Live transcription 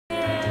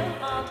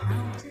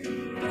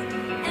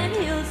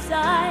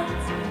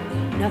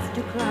enough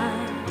to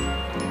climb.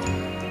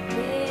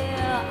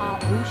 There are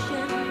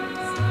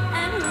oceans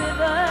and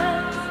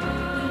rivers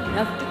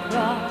enough to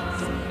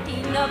cross,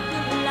 enough to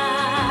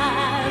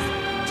last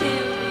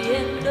till the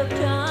end of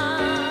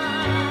time.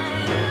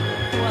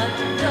 What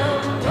the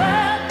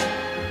world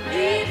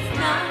needs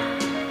now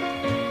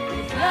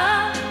is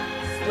love,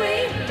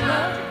 sweet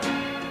love.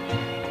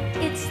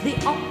 It's the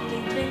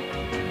only thing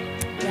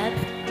that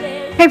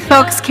there's. Hey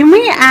folks, can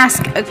we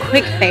ask a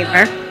quick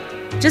favor?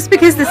 Just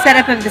because the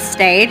setup of the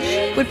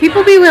stage, would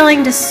people be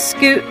willing to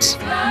scoot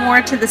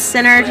more to the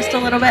center just a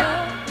little bit?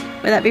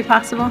 Would that be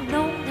possible?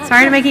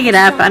 Sorry to make you get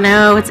up. I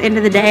know it's end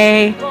of the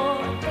day.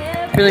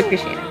 Really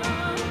appreciate it.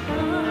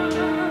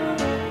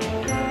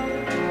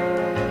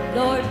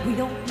 Lord, we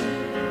don't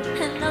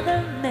need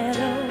another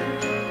meadow.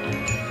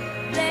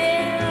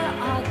 There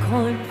are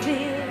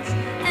cornfields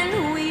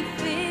and wheat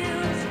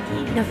fields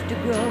enough to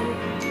grow.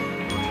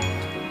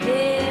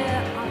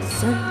 There are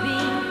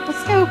sunbeams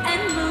Let's go.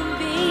 and moonbeams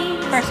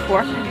First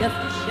four. enough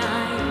to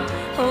shine.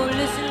 Oh,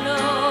 listen,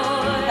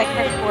 Lord, Like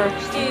first four.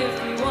 if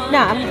you want No,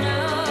 to I'm.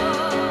 know.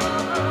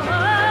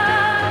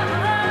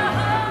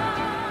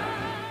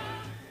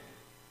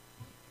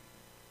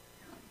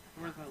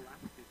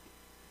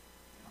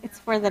 It's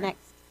for the next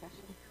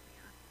session.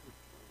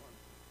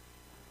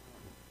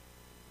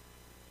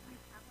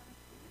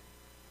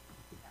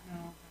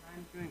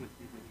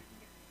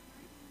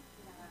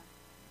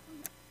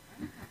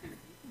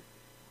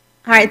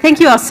 All right,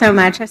 thank you all so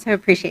much. I so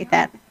appreciate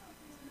that.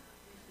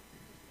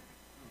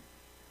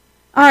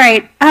 All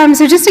right,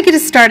 so just to get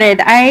us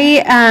started,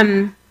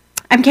 I'm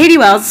Katie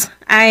Wells.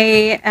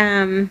 I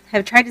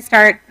have tried to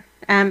start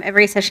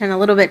every session a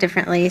little bit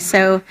differently.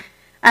 So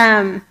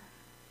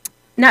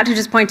not to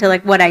just point to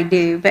like what I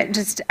do, but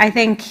just I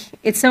think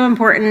it's so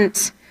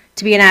important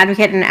to be an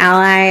advocate and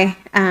ally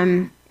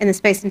in the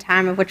space and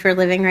time of which we're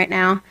living right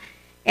now.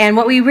 And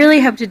what we really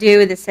hope to do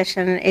with this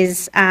session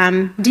is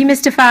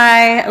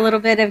demystify a little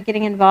bit of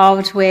getting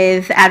involved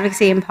with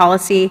advocacy and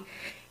policy.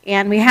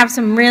 And we have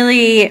some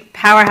really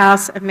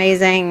powerhouse,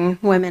 amazing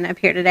women up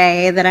here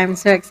today that I'm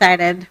so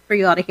excited for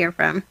you all to hear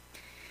from.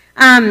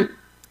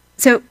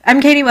 So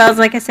I'm Katie Wells,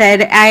 like I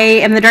said. I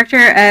am the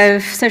Director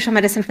of Social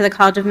Medicine for the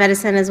College of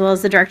Medicine, as well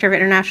as the Director of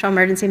International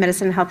Emergency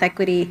Medicine and Health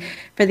Equity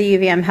for the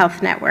UVM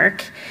Health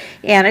Network.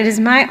 And it is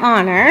my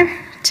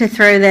honor to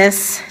throw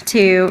this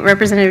to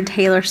Representative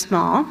Taylor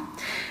Small.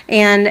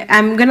 And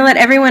I'm going to let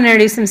everyone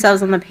introduce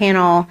themselves on the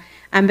panel,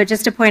 but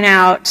just to point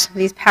out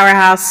these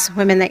powerhouse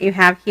women that you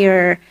have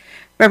here,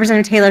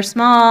 Representative Taylor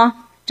Small,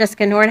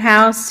 Jessica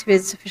Nordhaus, who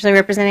is officially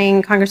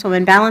representing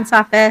Congresswoman Balance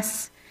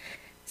Office,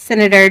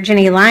 Senator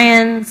Jenny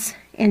Lyons,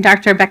 and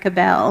Dr. Becca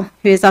Bell,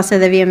 who is also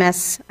the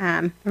VMS,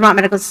 Vermont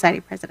Medical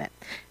Society president.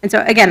 And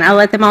so again, I'll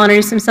let them all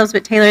introduce themselves,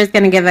 but Taylor is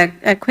going to give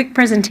a quick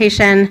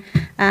presentation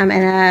and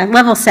a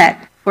level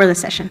set for the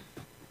session.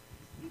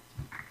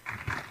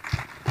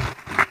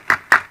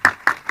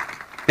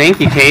 Thank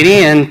you,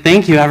 Katie, and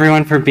thank you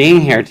everyone for being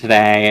here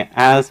today.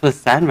 As was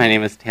said, my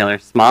name is Taylor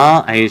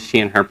Small. I use she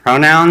and her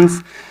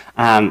pronouns,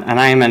 and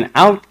I am an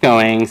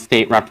outgoing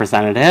state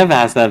representative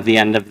as of the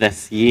end of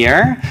this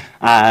year,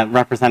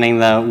 representing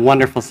the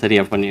wonderful city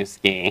of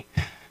Winooski.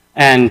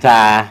 And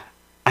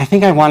I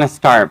think I want to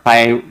start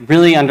by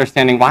really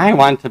understanding why I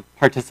want to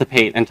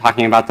participate in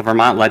talking about the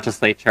Vermont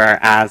legislature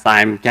as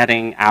I'm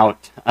getting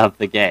out of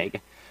the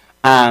gig.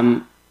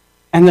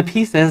 And the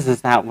piece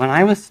is that when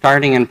I was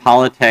starting in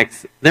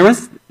politics, there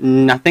was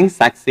nothing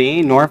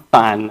sexy nor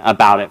fun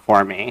about it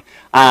for me.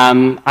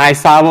 I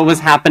saw what was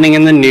happening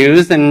in the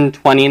news in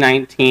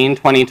 2019,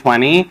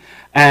 2020,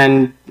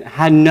 and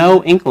had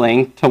no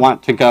inkling to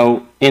want to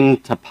go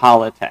into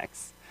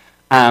politics.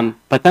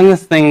 But then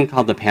this thing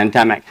called the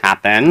pandemic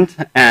happened,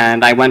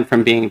 and I went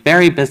from being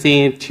very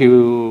busy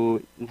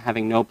to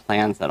having no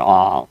plans at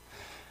all.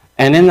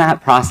 And in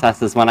that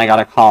process is when I got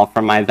a call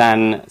from my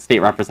then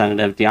state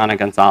representative, Diana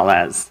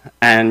Gonzalez.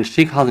 And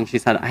she called and she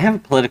said, I have a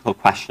political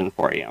question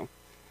for you.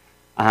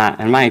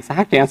 And my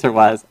exact answer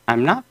was,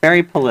 I'm not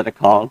very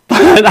political,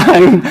 but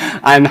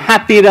I'm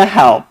happy to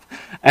help.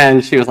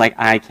 And she was like,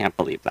 I can't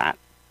believe that.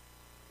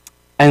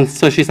 And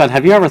so she said,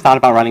 have you ever thought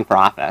about running for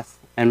office?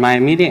 And my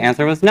immediate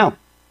answer was, no,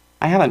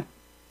 I haven't.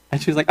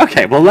 And she was like,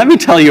 okay, well, let me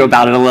tell you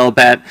about it a little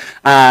bit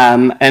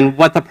and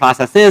what the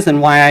process is and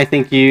why I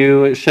think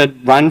you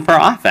should run for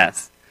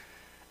office.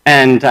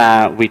 And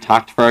we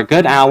talked for a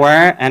good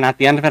hour, and at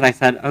the end of it, I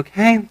said,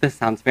 okay, this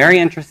sounds very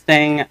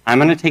interesting. I'm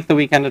going to take the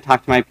weekend to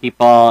talk to my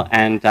people,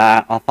 and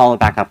I'll follow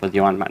back up with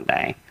you on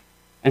Monday.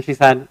 And she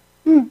said,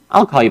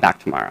 I'll call you back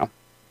tomorrow.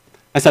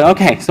 I said,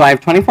 okay, so I have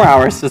 24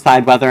 hours to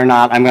decide whether or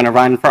not I'm going to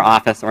run for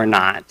office or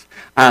not,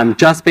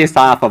 just based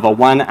off of a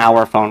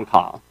 1-hour phone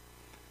call.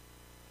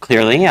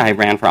 Clearly, I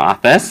ran for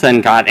office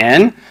and got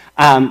in,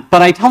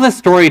 but I tell this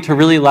story to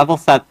really level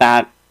set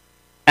that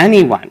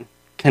anyone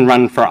can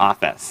run for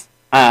office.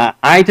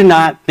 I did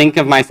not think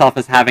of myself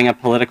as having a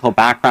political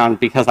background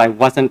because I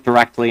wasn't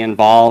directly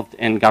involved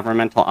in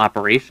governmental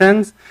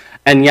operations,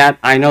 and yet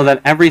I know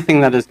that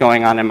everything that is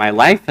going on in my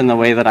life and the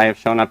way that I have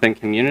shown up in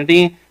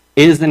community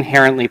is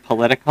inherently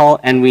political,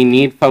 and we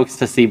need folks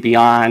to see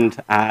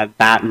beyond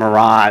that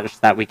mirage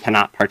that we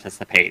cannot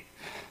participate.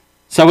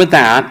 So with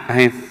that,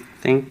 I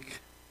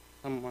think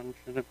someone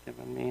should have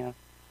given me a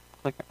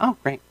clicker. Oh,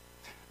 great.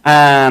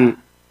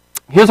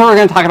 Here's what we're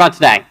going to talk about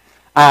today.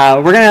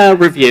 We're going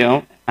to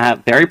review,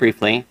 very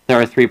briefly, there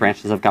are 3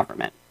 branches of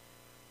government.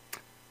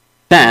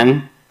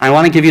 Then, I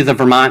want to give you the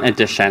Vermont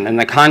edition in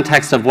the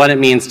context of what it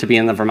means to be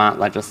in the Vermont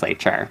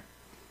legislature.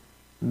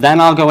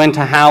 Then I'll go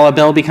into how a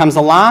bill becomes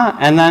a law,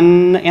 and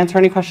then answer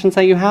any questions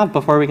that you have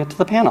before we get to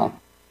the panel.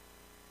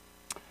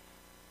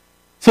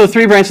 So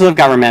 3 branches of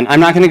government. I'm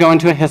not going to go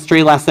into a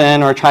history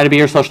lesson or try to be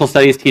your social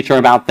studies teacher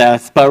about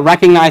this, but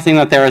recognizing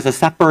that there is a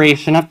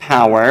separation of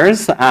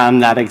powers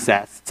that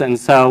exists. And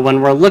so when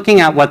we're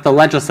looking at what the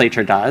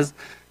legislature does,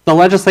 the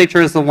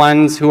legislature is the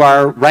ones who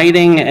are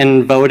writing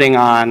and voting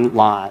on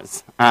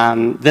laws.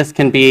 This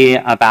can be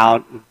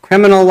about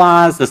criminal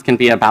laws. This can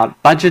be about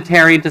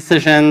budgetary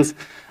decisions.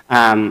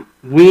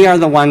 We are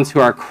the ones who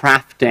are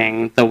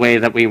crafting the way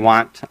that we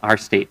want our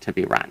state to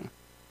be run.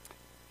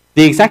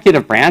 The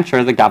executive branch,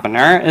 or the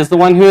governor, is the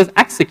one who is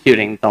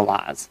executing the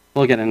laws.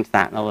 We'll get into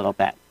that in a little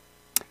bit.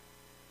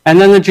 And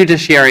then the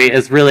judiciary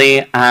is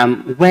really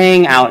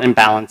weighing out and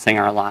balancing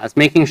our laws,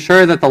 making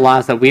sure that the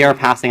laws that we are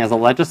passing as a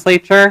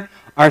legislature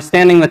are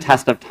standing the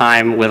test of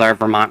time with our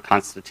Vermont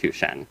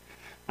Constitution,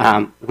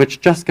 which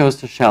just goes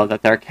to show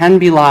that there can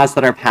be laws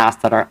that are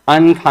passed that are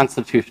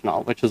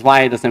unconstitutional, which is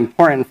why it is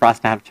important for us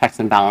to have checks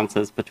and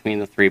balances between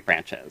the 3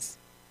 branches.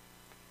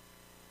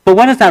 But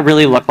what does that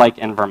really look like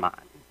in Vermont?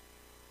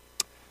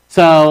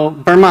 So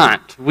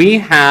Vermont, we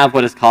have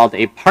what is called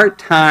a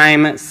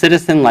part-time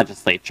citizen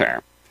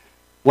legislature.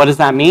 What does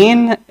that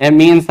mean? It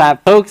means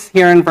that folks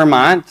here in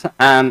Vermont,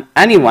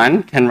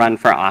 anyone can run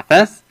for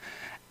office,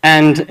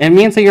 and it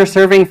means that you're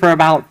serving for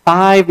about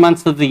 5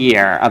 months of the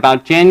year,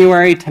 about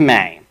January to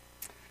May.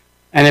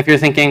 And if you're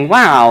thinking,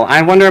 wow,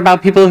 I wonder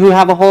about people who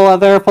have a whole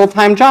other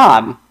full-time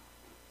job.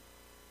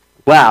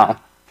 Well,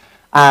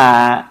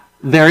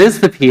 there is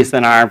the piece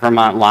in our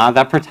Vermont law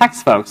that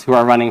protects folks who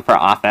are running for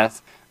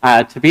office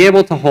to be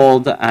able to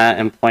hold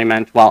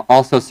employment while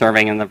also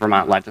serving in the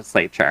Vermont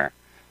legislature.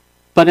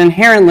 But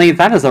inherently,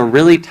 that is a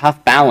really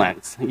tough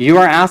balance. You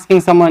are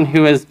asking someone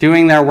who is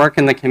doing their work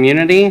in the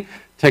community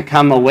to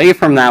come away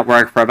from that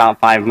work for about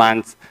 5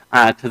 months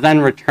to then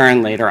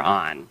return later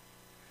on.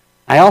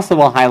 I also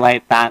will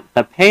highlight that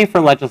the pay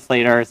for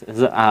legislators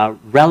is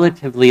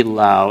relatively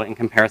low in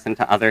comparison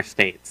to other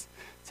states.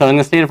 So in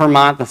the state of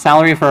Vermont, the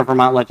salary for a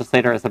Vermont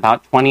legislator is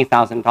about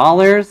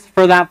 $20,000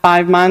 for that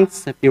 5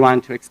 months. If you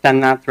wanted to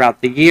extend that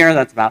throughout the year,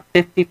 that's about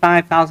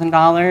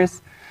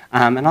 $55,000.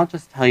 And I'll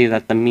just tell you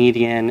that the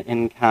median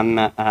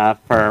income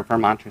for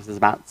Vermonters is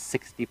about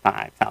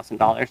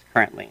 $65,000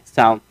 currently.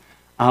 So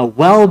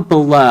well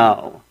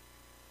below.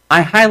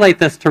 I highlight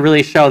this to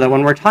really show that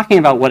when we're talking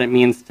about what it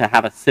means to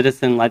have a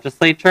citizen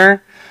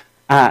legislature,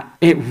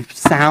 it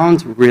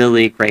sounds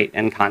really great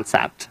in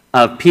concept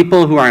of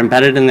people who are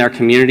embedded in their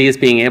communities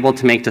being able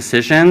to make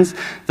decisions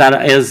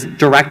that is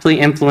directly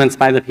influenced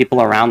by the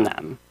people around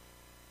them.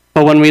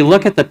 But when we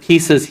look at the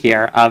pieces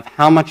here of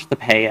how much the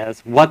pay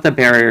is, what the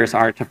barriers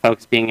are to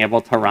folks being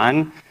able to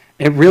run,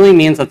 it really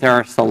means that there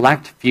are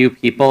select few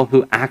people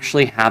who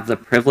actually have the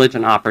privilege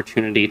and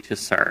opportunity to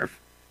serve.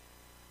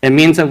 It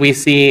means that we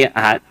see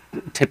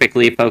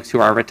typically folks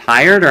who are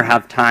retired or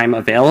have time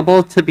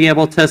available to be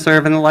able to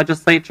serve in the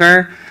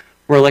legislature.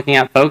 We're looking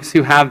at folks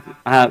who have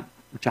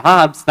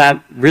jobs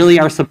that really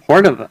are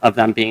supportive of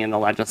them being in the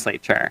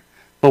legislature.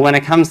 But when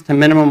it comes to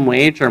minimum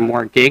wage or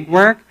more gig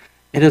work,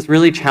 it is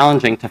really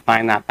challenging to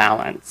find that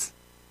balance.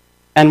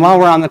 And while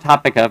we're on the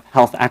topic of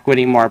health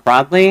equity more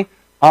broadly,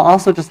 I'll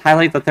also just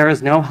highlight that there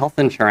is no health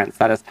insurance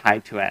that is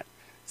tied to it.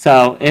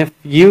 So if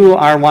you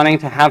are wanting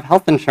to have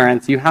health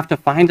insurance, you have to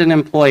find an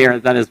employer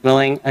that is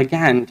willing,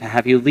 again, to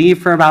have you leave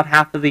for about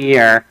half of the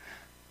year,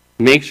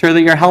 make sure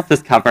that your health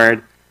is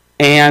covered,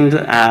 and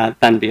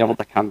then be able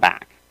to come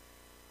back.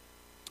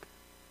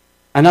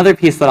 Another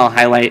piece that I'll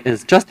highlight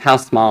is just how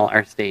small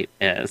our state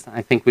is.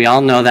 I think we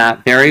all know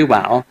that very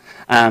well.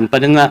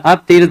 But in the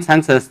updated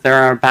census, there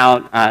are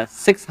about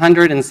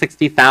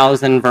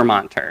 660,000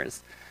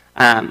 Vermonters.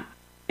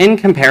 In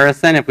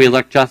comparison, if we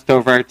look just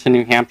over to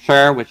New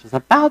Hampshire, which is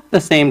about the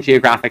same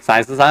geographic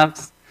size as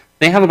us,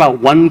 they have about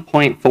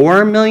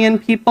 1.4 million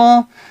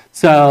people.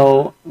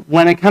 So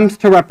when it comes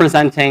to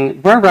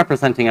representing, we're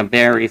representing a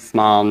very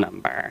small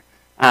number.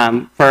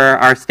 For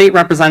our state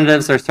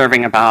representatives, they're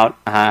serving about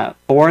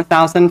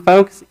 4,000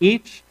 folks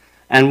each.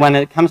 And when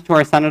it comes to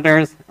our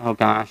senators, oh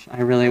gosh, I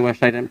really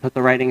wish I didn't put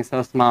the writing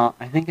so small.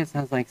 I think it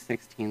says like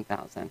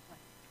 16,000.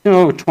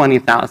 No,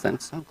 20,000,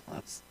 so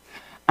close.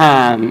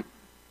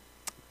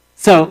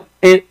 So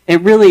it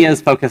really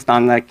is focused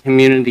on the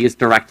communities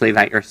directly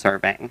that you're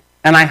serving.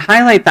 And I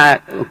highlight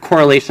that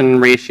correlation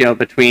ratio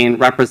between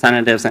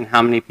representatives and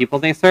how many people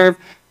they serve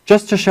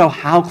just to show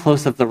how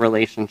close of the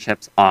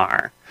relationships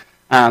are.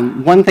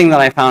 One thing that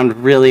I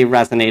found really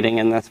resonating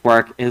in this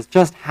work is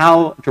just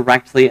how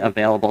directly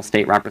available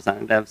state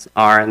representatives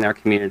are in their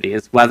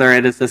communities, whether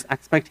it is this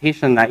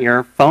expectation that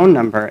your phone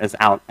number is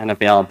out and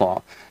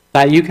available,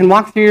 that you can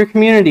walk through your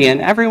community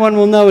and everyone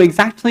will know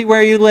exactly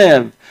where you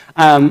live,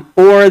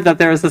 or that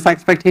there is this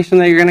expectation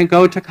that you're going to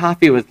go to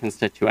coffee with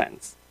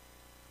constituents.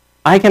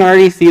 I can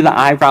already see the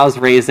eyebrows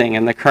raising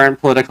in the current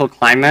political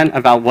climate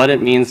about what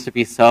it means to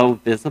be so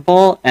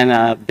visible and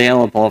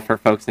available for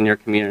folks in your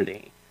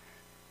community.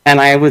 And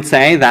I would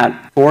say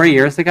that 4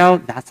 years ago,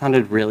 that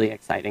sounded really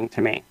exciting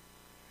to me.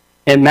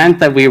 It meant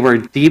that we were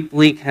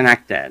deeply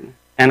connected.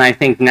 And I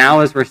think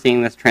now as we're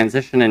seeing this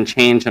transition and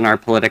change in our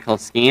political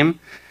scheme,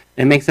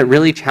 it makes it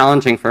really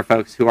challenging for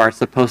folks who are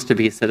supposed to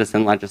be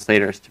citizen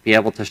legislators to be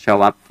able to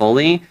show up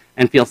fully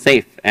and feel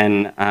safe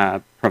in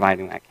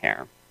providing that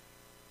care.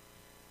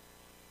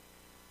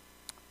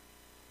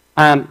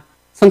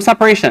 Some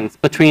separations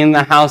between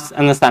the House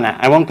and the Senate.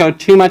 I won't go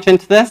too much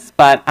into this,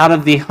 but out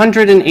of the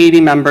 180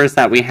 members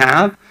that we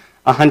have,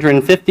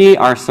 150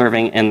 are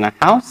serving in the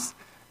House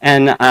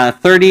and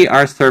 30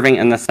 are serving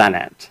in the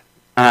Senate.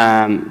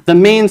 The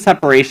main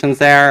separations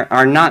there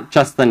are not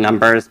just the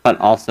numbers, but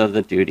also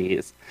the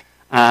duties.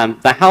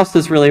 The House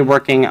is really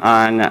working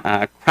on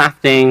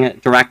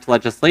crafting direct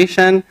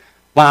legislation,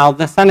 while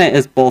the Senate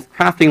is both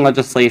crafting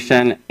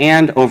legislation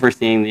and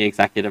overseeing the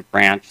executive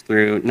branch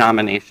through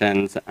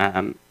nominations,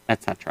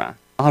 etc.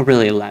 I'll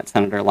really let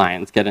Senator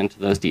Lyons get into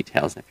those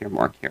details if you're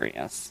more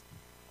curious.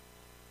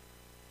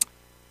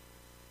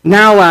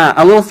 Now,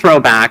 a little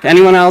throwback.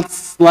 Anyone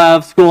else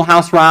love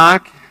Schoolhouse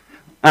Rock?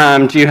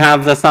 Do you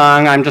have the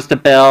song "I'm Just a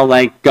Bill"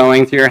 like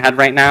going through your head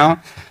right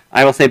now?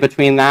 I will say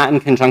between that and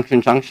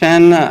Conjunction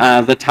Junction,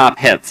 the top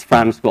hits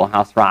from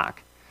Schoolhouse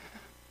Rock.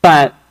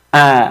 But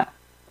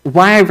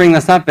why I bring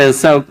this up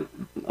is how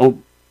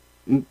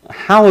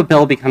a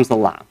bill becomes a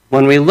law.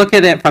 When we look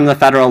at it from the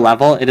federal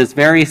level, it is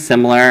very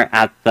similar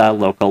at the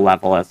local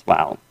level as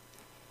well.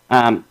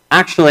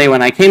 Actually,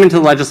 when I came into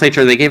the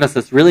legislature, they gave us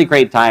this really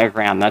great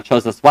diagram that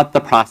shows us what the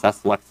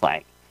process looks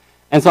like.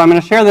 And so I'm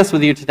going to share this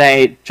with you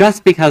today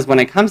just because when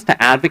it comes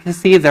to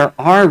advocacy, there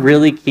are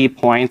really key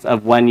points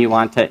of when you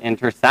want to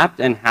intercept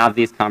and have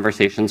these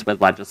conversations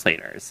with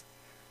legislators.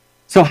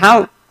 So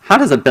how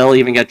does a bill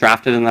even get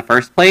drafted in the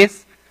first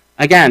place?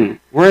 Again,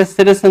 we're a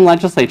citizen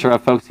legislature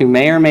of folks who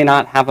may or may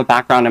not have a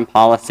background in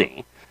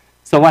policy.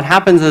 So what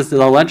happens is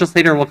the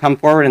legislator will come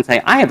forward and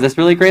say, I have this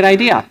really great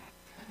idea.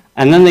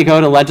 And then they go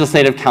to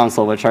legislative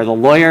counsel, which are the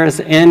lawyers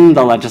in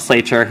the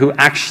legislature who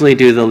actually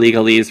do the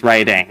legalese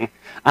writing.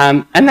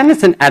 And then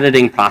it's an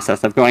editing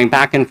process of going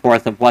back and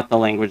forth of what the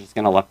language is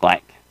going to look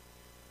like.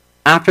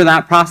 After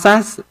that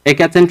process, it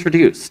gets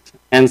introduced.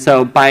 And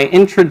so by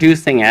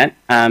introducing it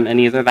in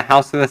either the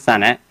House or the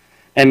Senate,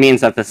 it means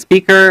that the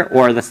Speaker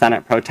or the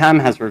Senate Pro Tem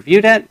has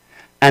reviewed it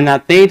and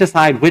that they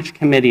decide which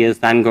committee is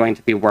then going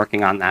to be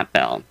working on that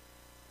bill.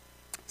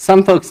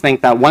 Some folks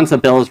think that once a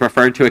bill is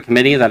referred to a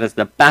committee, that is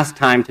the best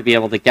time to be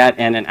able to get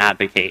in and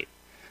advocate.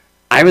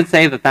 I would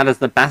say that that is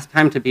the best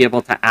time to be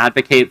able to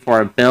advocate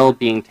for a bill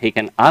being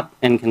taken up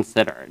and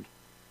considered.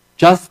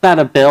 Just that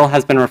a bill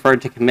has been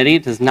referred to committee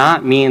does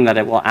not mean that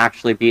it will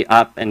actually be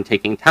up and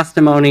taking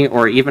testimony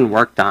or even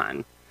worked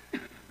on.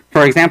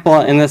 For example,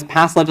 in this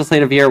past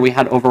legislative year, we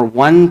had over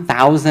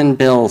 1,000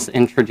 bills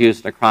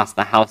introduced across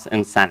the House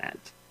and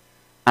Senate.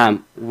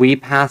 We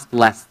passed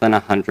less than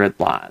 100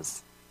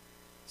 laws.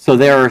 So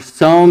there are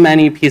so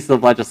many pieces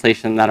of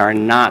legislation that are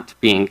not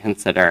being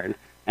considered.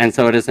 And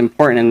so it is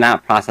important in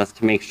that process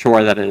to make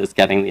sure that it is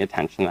getting the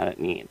attention that it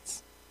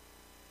needs.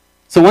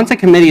 So once a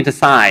committee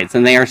decides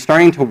and they are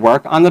starting to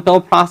work on the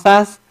bill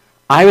process,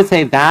 I would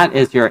say that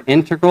is your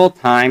integral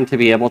time to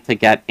be able to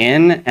get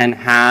in and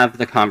have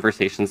the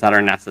conversations that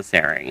are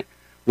necessary.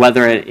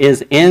 Whether it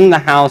is in the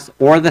House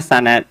or the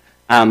Senate,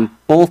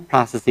 both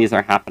processes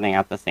are happening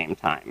at the same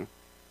time.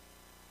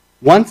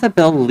 Once a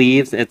bill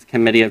leaves its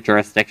committee of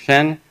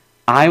jurisdiction,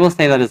 I will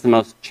say that is the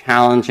most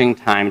challenging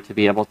time to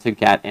be able to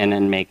get in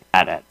and make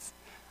edits.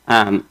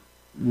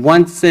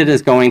 Once it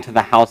is going to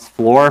the House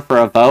floor for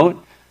a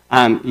vote,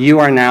 you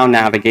are now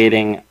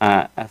navigating,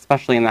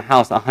 especially in the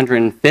House,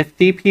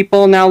 150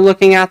 people now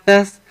looking at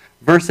this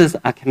versus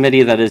a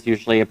committee that is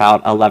usually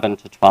about 11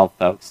 to 12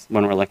 folks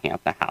when we're looking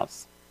at the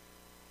House.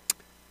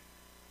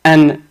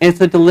 And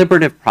it's a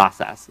deliberative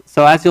process.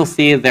 So as you'll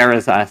see, there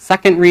is a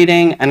second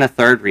reading and a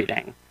third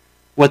reading.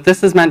 What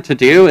this is meant to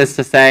do is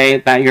to say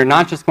that you're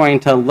not just going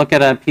to look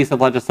at a piece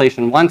of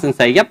legislation once and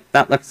say, yep,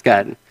 that looks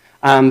good.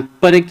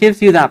 But it gives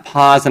you that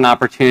pause and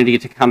opportunity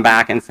to come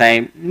back and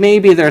say,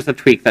 maybe there's a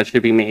tweak that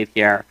should be made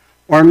here,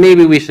 or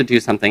maybe we should do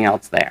something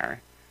else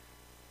there.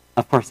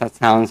 Of course, that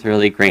sounds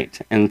really great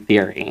in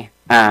theory.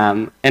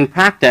 In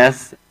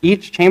practice,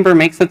 each chamber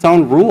makes its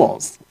own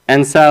rules.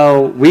 And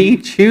so we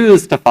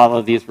choose to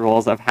follow these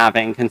rules of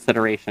having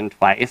consideration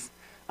twice,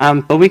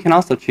 but we can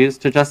also choose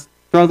to just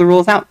throw the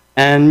rules out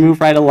and move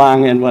right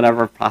along in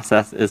whatever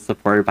process is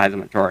supported by the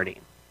majority.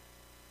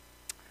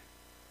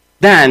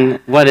 Then,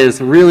 what is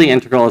really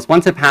integral is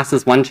once it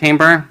passes one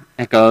chamber,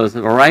 it goes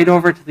right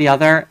over to the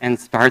other and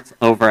starts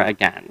over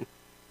again.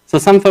 So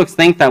some folks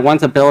think that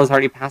once a bill is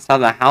already passed out of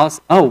the House,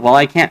 oh, well,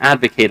 I can't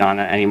advocate on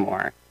it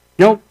anymore.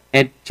 Nope,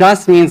 it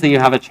just means that you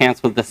have a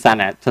chance with the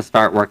Senate to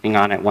start working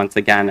on it once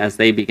again as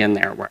they begin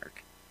their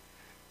work.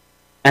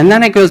 And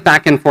then it goes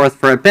back and forth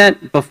for a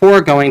bit before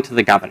going to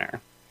the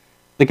governor.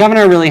 The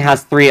governor really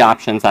has three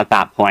options at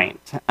that point.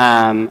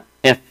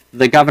 If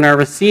the governor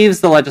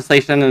receives the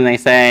legislation and they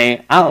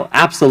say, oh,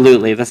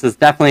 absolutely, this is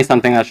definitely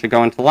something that should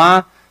go into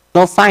law,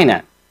 they'll sign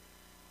it.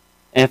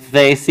 If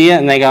they see it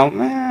and they go,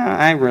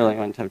 I really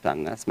wouldn't have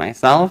done this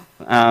myself,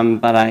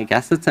 but I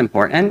guess it's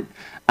important,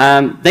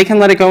 they can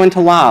let it go into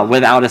law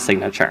without a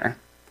signature.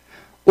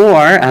 Or,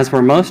 as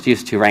we're most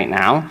used to right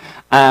now,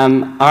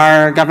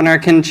 our governor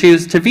can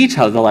choose to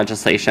veto the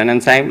legislation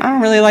and say, I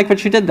don't really like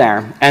what you did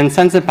there, and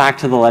sends it back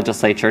to the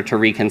legislature to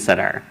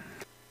reconsider.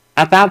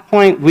 At that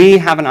point, we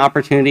have an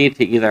opportunity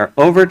to either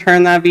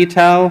overturn that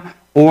veto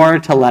or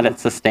to let it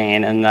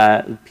sustain, and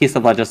the piece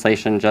of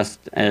legislation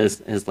just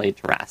is laid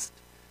to rest.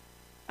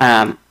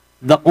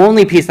 The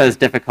only piece that is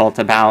difficult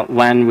about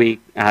when we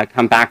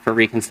come back for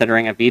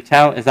reconsidering a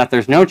veto is that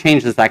there's no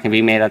changes that can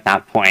be made at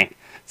that point.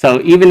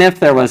 So even if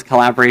there was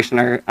collaboration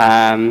or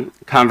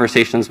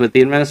conversations with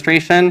the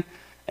administration,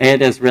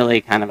 it is really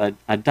kind of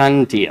a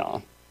done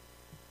deal.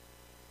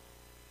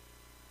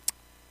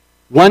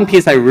 One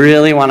piece I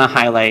really want to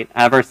highlight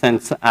ever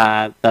since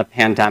the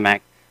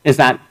pandemic is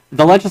that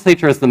the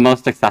legislature is the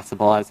most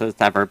accessible as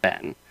it's ever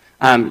been.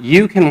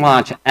 You can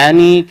watch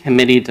any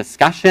committee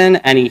discussion,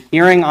 any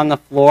hearing on the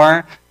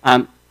floor,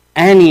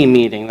 any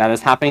meeting that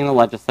is happening in the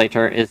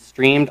legislature is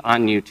streamed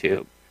on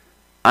YouTube.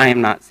 I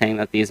am not saying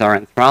that these are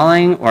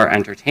enthralling or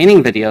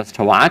entertaining videos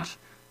to watch,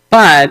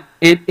 but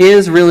it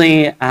is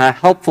really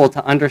helpful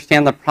to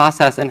understand the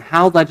process and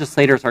how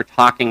legislators are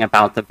talking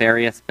about the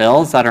various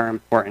bills that are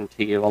important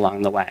to you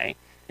along the way.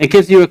 It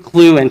gives you a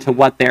clue into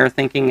what their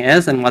thinking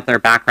is and what their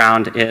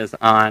background is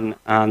on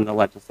the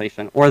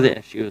legislation or the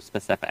issue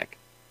specific.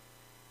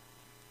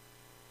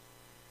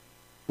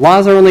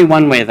 Laws are only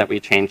one way that we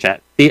change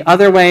it. The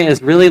other way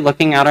is really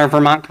looking at our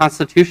Vermont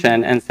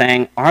Constitution and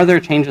saying, are there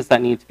changes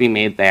that need to be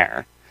made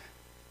there?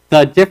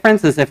 The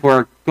difference is if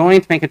we're going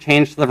to make a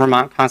change to the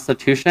Vermont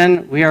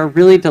Constitution, we are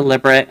really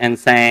deliberate in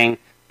saying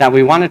that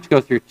we want it to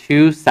go through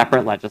two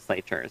separate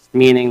legislatures,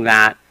 meaning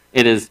that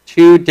it is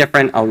two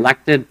different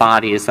elected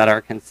bodies that are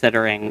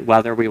considering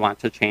whether we want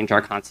to change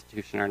our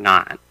Constitution or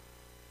not.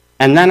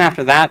 And then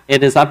after that,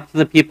 it is up to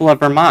the people of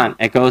Vermont.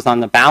 It goes on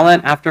the ballot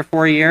after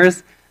 4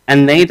 years,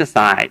 and they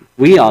decide,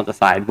 we all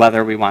decide,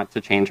 whether we want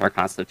to change our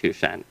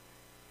Constitution.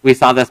 We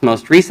saw this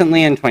most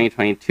recently in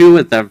 2022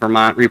 with the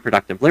Vermont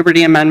Reproductive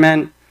Liberty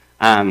Amendment.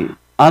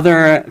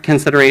 Other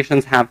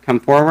considerations have come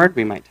forward.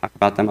 We might talk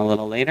about them a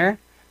little later.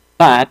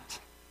 But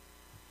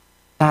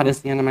that is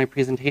the end of my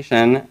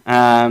presentation,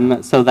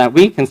 so that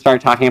we can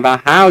start talking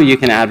about how you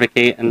can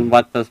advocate and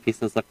what those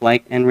pieces look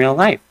like in real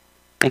life.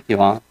 Thank you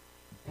all.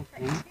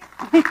 Thank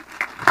you.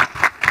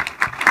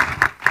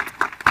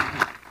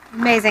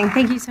 Amazing.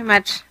 Thank you so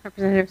much,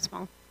 Representative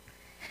Small.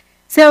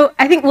 So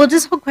I think we'll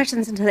just hold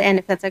questions until the end,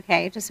 if that's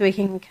okay, just so we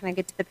can kind of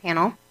get to the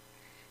panel.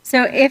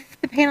 So if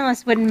the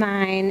panelists wouldn't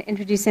mind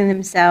introducing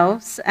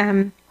themselves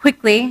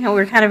quickly, and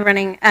we're kind of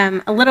running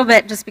a little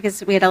bit just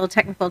because we had a little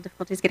technical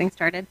difficulties getting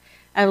started,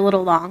 a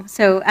little long.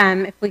 So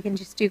if we can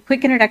just do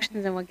quick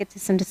introductions and we'll get to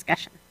some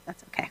discussion, if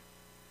that's okay.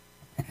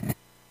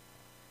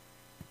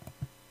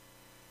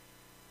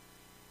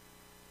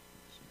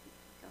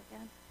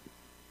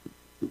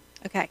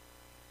 Okay.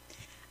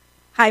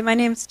 Hi, my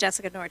name is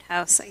Jessica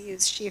Nordhaus. I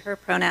use she, her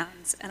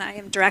pronouns, and I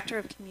am Director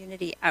of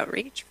Community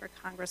Outreach for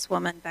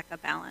Congresswoman Becca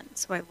Balint.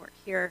 So I work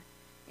here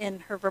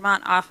in her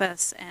Vermont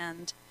office,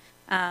 and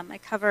I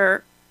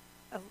cover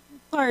a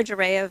large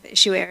array of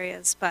issue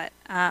areas, but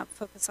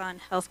focus on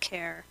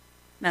healthcare,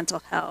 mental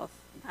health,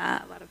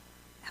 a lot of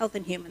health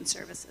and human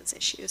services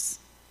issues.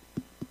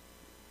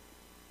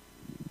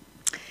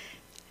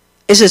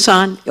 Is this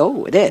on?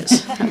 Oh, it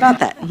is. How about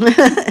that?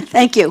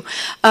 Thank you.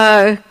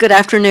 Good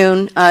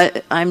afternoon.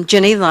 I'm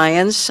Ginny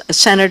Lyons, a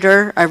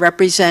senator. I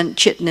represent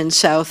Chittenden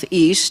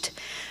Southeast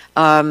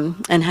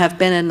and have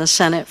been in the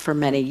Senate for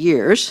many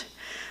years.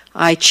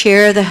 I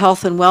chair the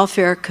Health and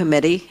Welfare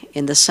Committee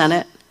in the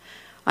Senate.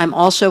 I'm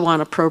also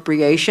on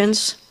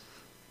Appropriations,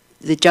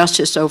 the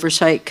Justice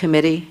Oversight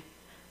Committee,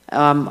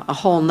 a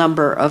whole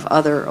number of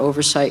other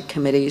oversight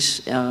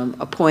committees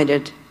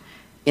appointed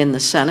in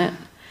the Senate.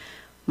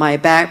 My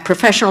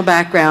professional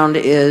background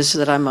is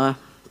that I'm a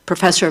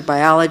professor of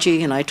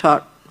biology, and I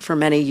taught for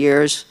many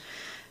years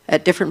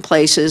at different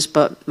places,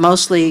 but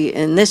mostly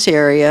in this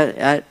area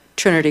at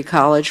Trinity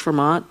College,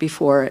 Vermont,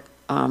 before it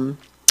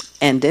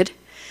ended.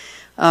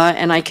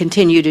 And I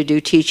continue to do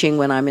teaching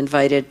when I'm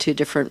invited to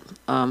different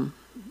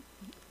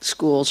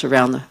schools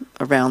around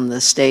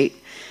the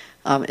state.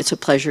 It's a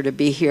pleasure to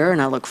be here,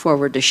 and I look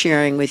forward to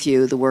sharing with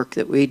you the work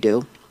that we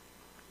do.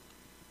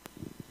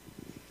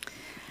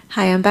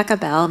 Hi, I'm Becca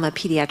Bell. I'm a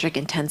pediatric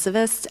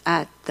intensivist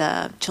at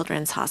the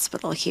Children's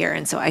Hospital here,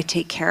 and so I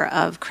take care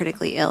of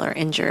critically ill or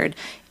injured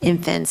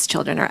infants,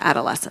 children, or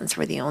adolescents.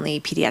 We're the only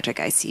pediatric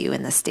ICU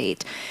in the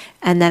state.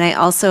 And then I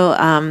also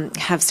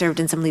have served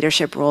in some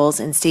leadership roles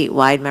in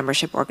statewide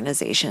membership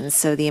organizations,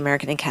 so the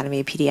American Academy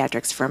of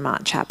Pediatrics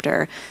Vermont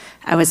chapter.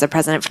 I was the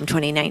president from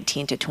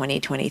 2019 to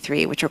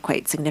 2023, which were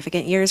quite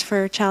significant years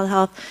for child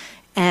health.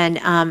 And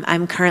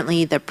I'm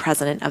currently the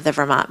president of the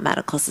Vermont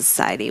Medical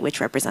Society,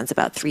 which represents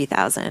about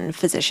 3,000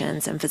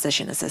 physicians and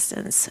physician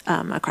assistants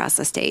across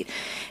the state.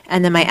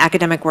 And then my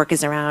academic work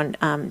is around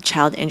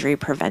child injury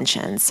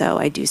prevention. So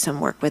I do some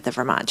work with the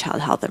Vermont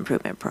Child Health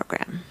Improvement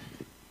Program.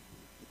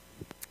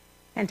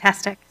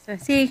 Fantastic. So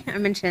see, I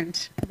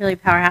mentioned a really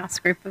powerhouse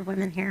group of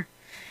women here.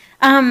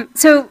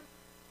 So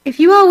if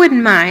you all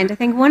wouldn't mind, I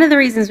think one of the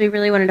reasons we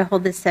really wanted to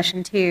hold this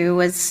session too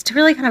was to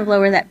really kind of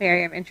lower that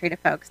barrier of entry to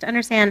folks, to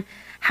understand,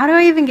 how do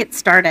I even get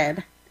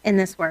started in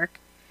this work?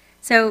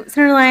 So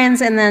Senator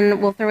Lyons, and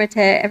then we'll throw it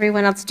to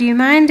everyone else. Do you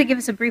mind to give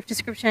us a brief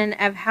description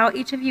of how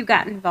each of you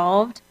got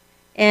involved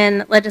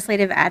in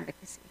legislative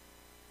advocacy?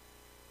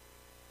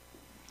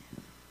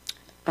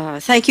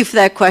 Thank you for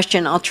that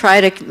question. I'll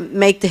try to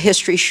make the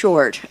history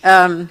short.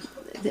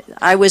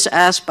 I was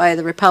asked by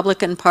the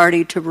Republican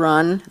Party to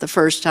run the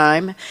first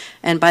time,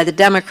 and by the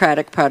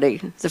Democratic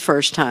Party the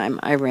first time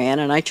I ran,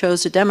 and I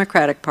chose the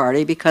Democratic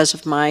Party because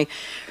of my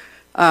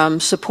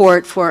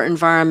support for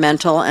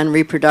environmental and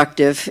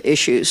reproductive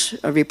issues,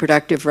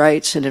 reproductive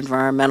rights and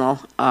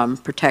environmental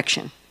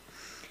protection.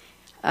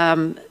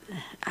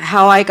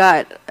 How I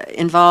got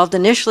involved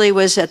initially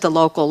was at the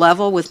local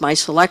level with my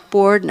select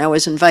board, and I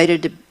was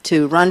invited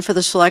to run for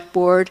the select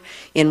board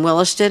in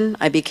Williston.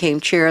 I became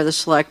chair of the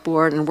select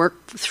board and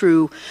worked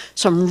through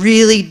some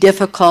really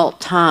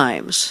difficult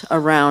times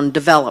around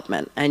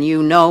development, and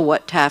you know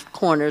what Taft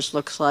Corners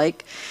looks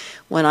like.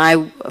 When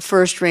I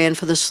first ran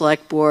for the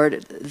select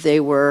board,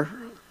 there were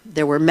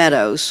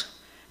meadows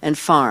and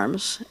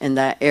farms in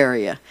that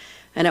area.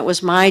 And it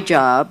was my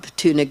job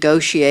to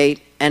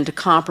negotiate and to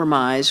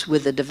compromise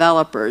with the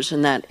developers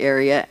in that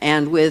area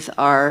and with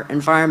our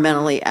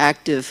environmentally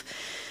active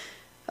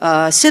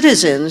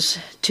citizens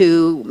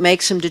to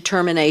make some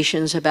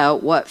determinations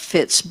about what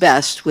fits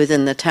best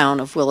within the town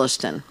of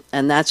Williston.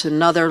 And that's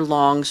another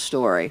long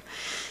story.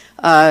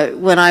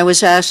 When I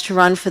was asked to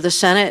run for the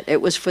Senate,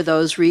 it was for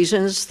those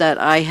reasons that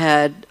I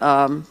had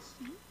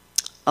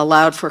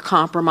allowed for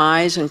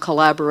compromise and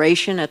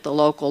collaboration at the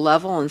local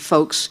level, and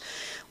folks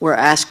were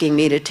asking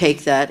me to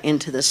take that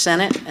into the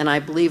Senate, and I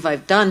believe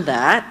I've done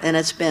that, and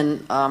it's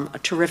been a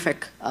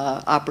terrific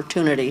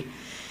opportunity.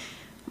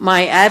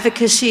 My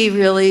advocacy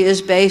really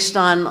is based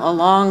on a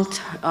long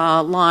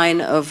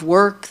line of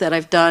work that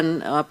I've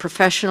done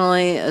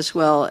professionally as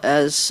well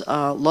as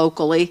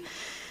locally.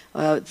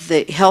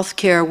 The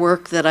healthcare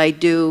work that I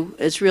do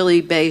is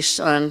really based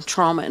on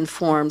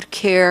trauma-informed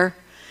care.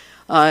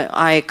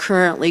 I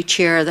currently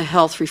chair the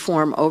Health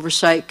Reform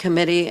Oversight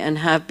Committee and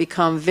have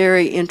become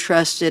very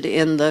interested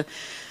in the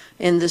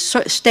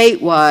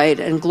statewide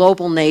and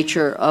global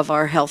nature of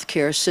our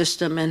healthcare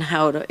system and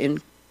how to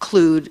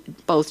include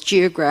both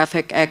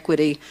geographic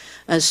equity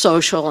and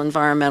social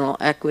environmental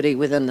equity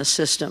within the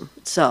system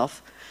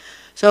itself.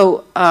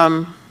 So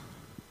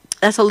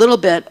that's a little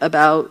bit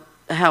about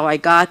how I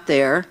got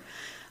there.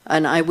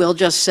 And I will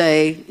just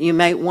say, you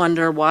might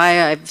wonder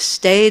why I've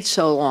stayed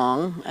so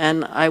long,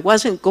 and I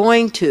wasn't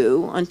going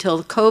to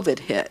until COVID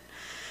hit.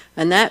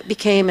 And that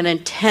became an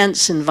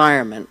intense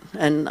environment,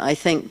 and I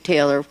think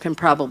Taylor can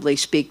probably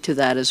speak to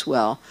that as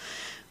well.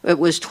 It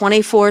was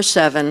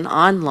 24/7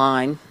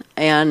 online,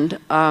 and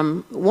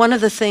one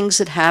of the things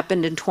that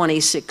happened in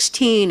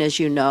 2016, as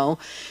you know,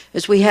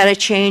 is we had a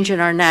change in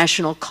our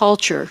national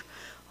culture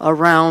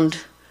around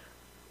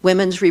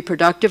women's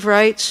reproductive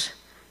rights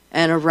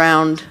and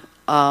around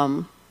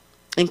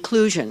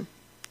inclusion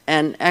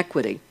and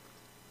equity.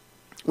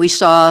 We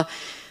saw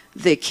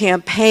the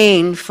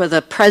campaign for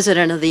the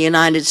President of the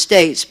United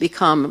States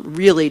become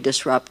really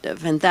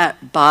disruptive, and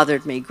that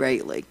bothered me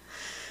greatly.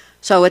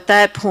 So at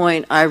that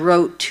point, I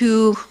wrote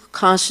 2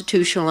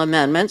 constitutional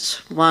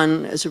amendments.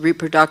 One is a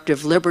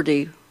reproductive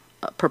liberty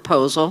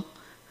proposal,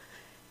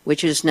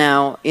 which is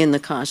now in the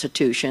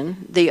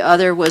Constitution. The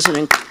other was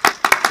an...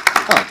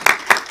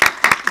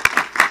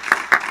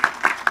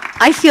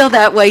 I feel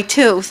that way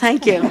too,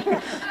 thank you.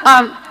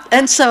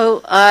 And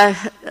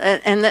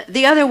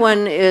the other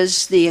one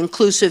is the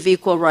Inclusive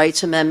Equal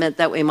Rights Amendment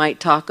that we might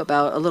talk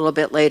about a little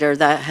bit later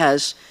that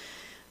has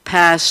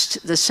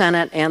passed the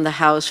Senate and the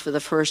House for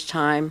the first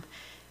time,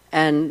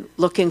 and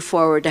looking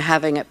forward to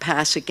having it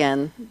pass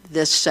again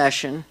this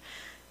session,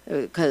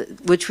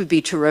 which would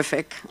be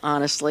terrific,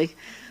 honestly.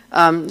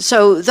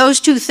 So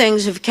those 2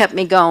 things have kept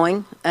me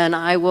going, and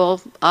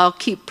I'll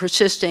keep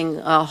persisting,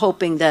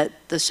 hoping that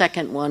the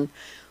second one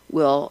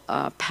will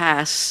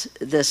pass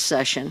this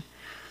session.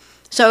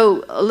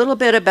 So a little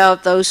bit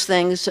about those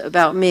things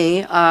about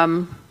me.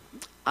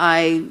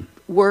 I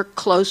work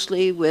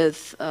closely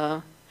with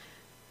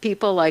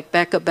people like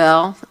Becca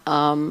Bell.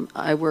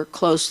 I work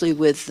closely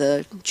with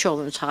the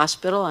Children's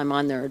Hospital. I'm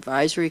on their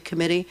advisory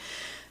committee,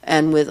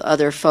 and with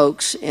other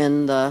folks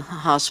in the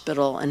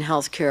hospital and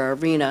healthcare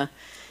arena.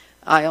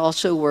 I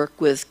also work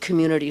with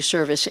community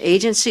service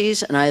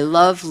agencies, and I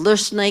love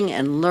listening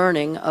and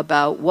learning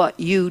about what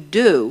you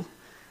do.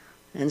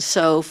 And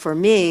so for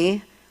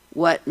me,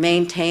 what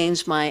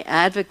maintains my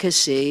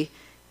advocacy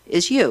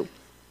is you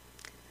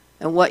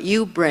and what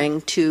you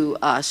bring to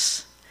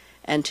us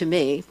and to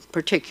me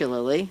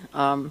particularly.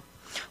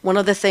 One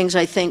of the things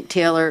I think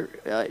Taylor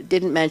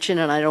didn't mention,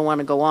 and I don't want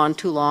to go on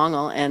too long,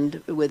 I'll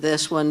end with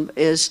this one,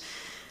 is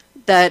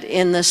that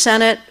in the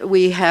Senate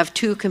we have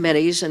 2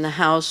 committees, in the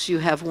House you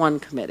have 1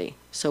 committee.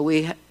 So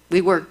we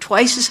work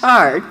twice as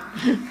hard.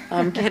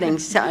 I'm kidding.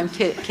 I'm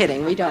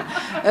kidding. We don't.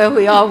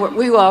 We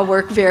all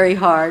work very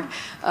hard,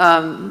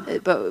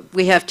 but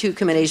we have 2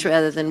 committees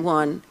rather than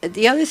 1.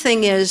 The other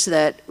thing is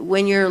that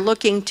when you're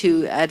looking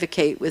to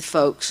advocate with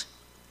folks,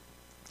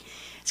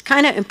 it's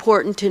kind of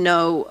important to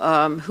know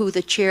who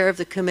the chair of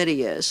the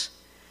committee is,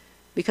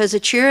 because the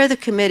chair of the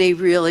committee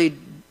really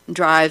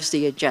drives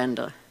the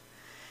agenda.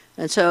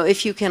 And so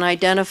if you can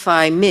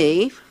identify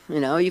me,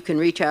 you can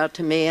reach out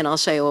to me and I'll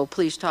say, well,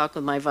 please talk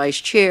with my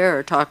vice chair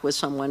or talk with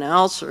someone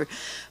else.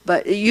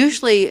 But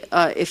usually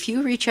if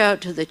you reach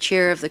out to the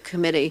chair of the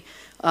committee,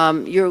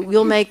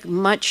 you'll make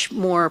much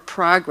more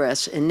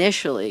progress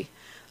initially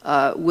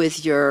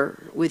with your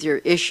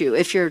issue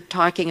if you're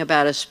talking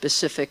about a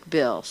specific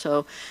bill.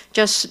 So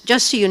just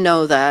so you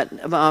know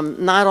that,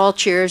 not all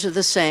chairs are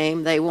the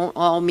same. They won't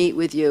all meet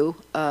with you.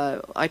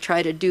 I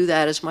try to do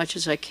that as much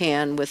as I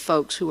can with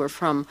folks who are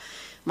from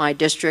my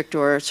district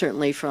or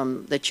certainly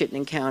from the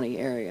Chittenden County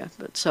area.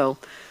 But so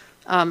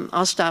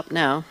I'll stop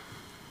now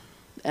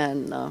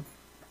and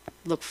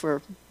look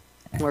for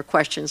more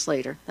questions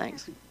later.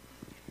 Thanks.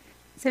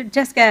 So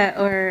Jessica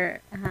or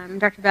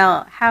Dr.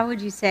 Bell, how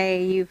would you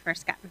say you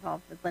first got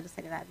involved with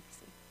legislative advocacy?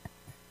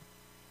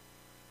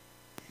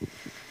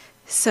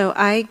 So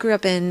I grew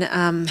up in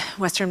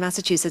Western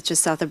Massachusetts,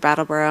 just south of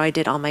Brattleboro. I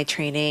did all my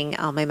training,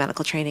 all my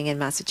medical training in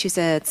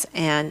Massachusetts,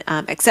 and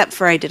except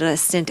for I did a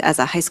stint as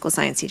a high school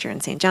science teacher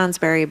in St.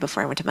 Johnsbury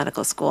before I went to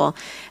medical school.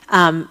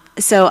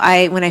 So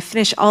when I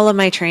finished all of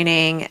my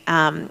training,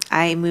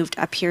 I moved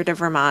up here to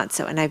Vermont.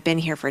 And I've been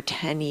here for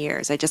 10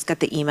 years. I just got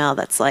the email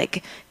that's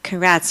like,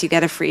 congrats, you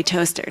got a free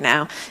toaster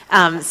now.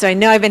 So I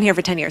know I've been here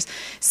for 10 years.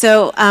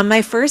 So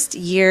my first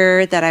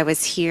year that I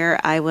was here,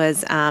 I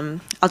was, I'll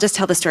just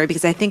tell the story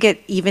because I think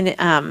it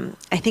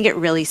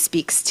really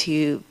speaks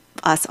to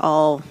us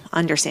all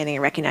understanding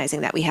and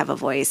recognizing that we have a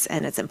voice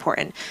and it's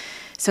important.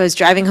 So I was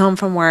driving home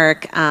from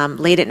work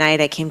late at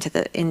night. I came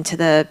into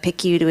the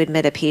PICU to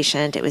admit a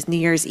patient. It was New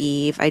Year's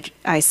Eve.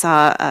 I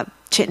saw a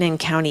Chittenden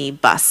County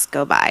bus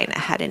go by and it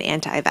had an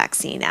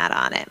anti-vaccine ad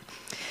on it.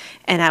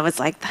 And I was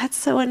like, that's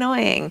so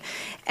annoying.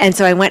 And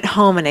so I went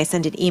home and I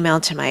sent an email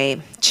to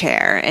my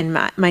chair. And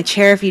my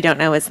chair, if you don't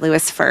know, is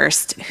Lewis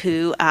First,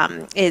 who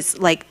is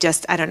like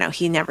just, I don't know,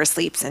 he never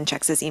sleeps and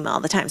checks his email all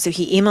the time. So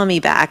he emailed me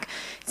back.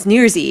 It's New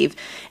Year's Eve.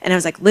 And I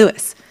was like,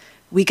 Lewis,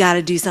 we got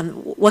to do something.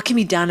 What can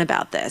be done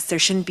about this? There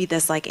shouldn't be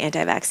this like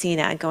anti-vaccine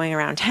ad going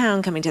around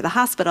town, coming to the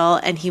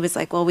hospital. And he was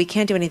like, well, we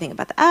can't do anything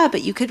about the ad,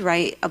 but you could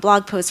write a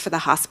blog post for the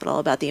hospital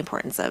about the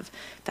importance of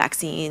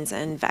vaccines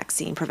and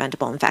vaccine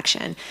preventable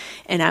infection.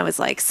 And I was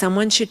like,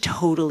 someone should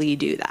totally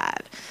do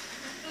that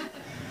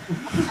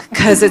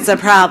because it's a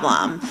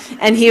problem.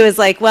 And he was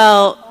like,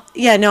 well,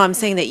 yeah, no, I'm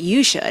saying that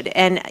you should.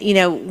 And,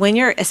 when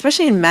you're,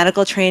 especially in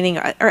medical training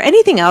or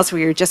anything else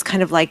where you're just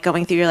kind of like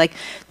going through, you're like,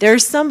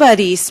 there's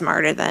somebody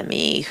smarter than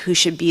me who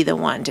should be the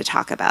one to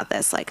talk about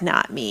this, like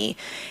not me.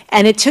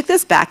 And it took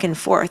this back and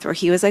forth where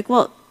he was like,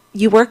 well,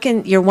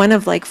 you're one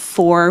of like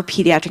 4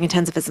 pediatric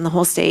intensivists in the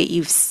whole state.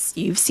 You've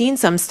seen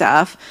some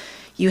stuff.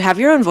 You have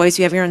your own voice.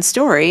 You have your own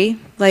story.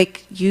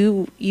 Like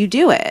you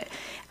do it.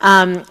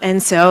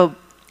 And so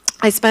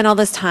I spent all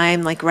this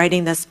time like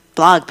writing this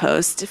blog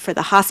post for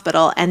the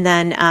hospital, and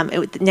then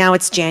now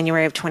it's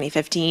January of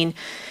 2015,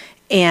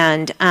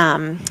 and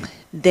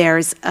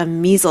there's a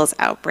measles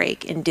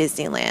outbreak in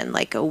Disneyland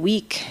like a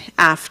week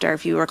after,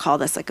 if you recall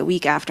this, like a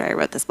week after I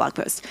wrote this blog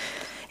post.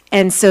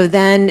 And so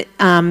then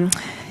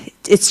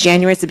it's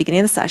January, it's the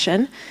beginning of the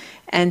session,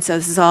 and so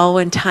this is all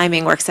when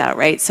timing works out,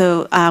 right?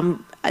 So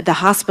the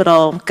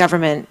hospital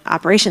government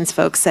operations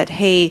folks said,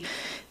 hey,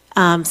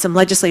 some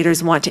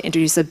legislators want to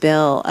introduce a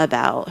bill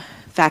about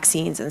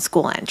vaccines and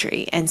school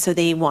entry. And so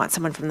they want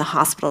someone from the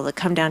hospital to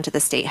come down to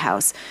the State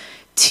House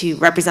to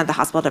represent the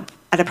hospital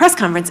at a press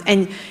conference.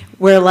 And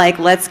we're like,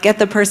 let's get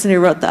the person who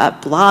wrote the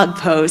blog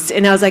post.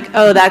 And I was like,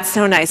 oh, that's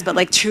so nice. But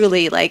like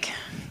truly, like,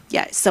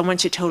 yeah, someone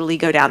should totally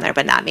go down there,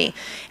 but not me.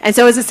 And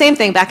so it was the same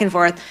thing back and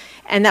forth.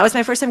 And that was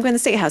my first time going to the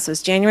State House. It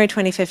was January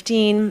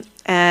 2015,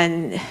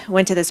 and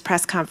went to this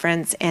press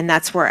conference, and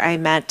that's where I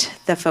met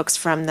the folks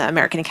from the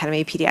American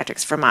Academy of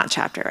Pediatrics Vermont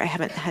chapter. I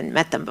hadn't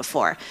met them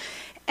before.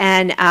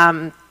 And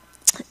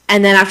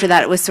then after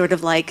that, it was sort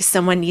of like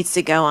someone needs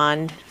to go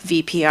on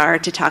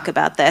VPR to talk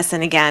about this.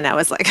 And again, I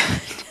was like,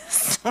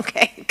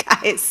 Okay,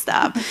 guys,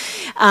 stop.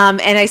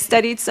 And I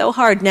studied so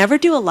hard. Never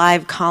do a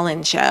live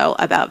call-in show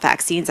about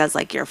vaccines as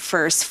like your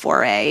first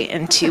foray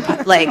into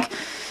like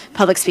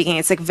public speaking.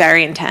 It's like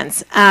very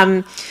intense.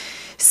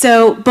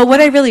 But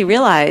what I really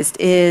realized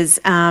is,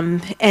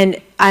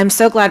 and I'm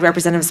so glad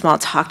Representative Small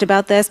talked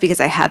about this because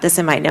I had this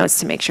in my notes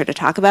to make sure to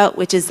talk about,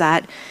 which is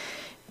that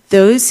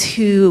those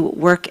who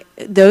work,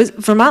 those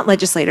Vermont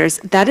legislators,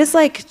 that is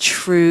like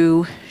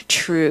true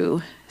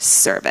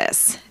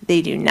service.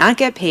 They do not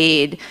get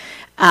paid.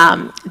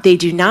 They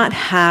do not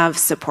have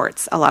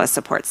a lot of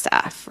support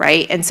staff,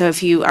 right? And so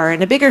if you are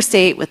in a bigger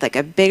state with like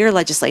a bigger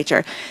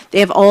legislature, they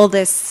have all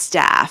this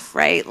staff,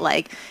 right?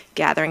 Like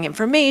gathering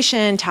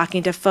information,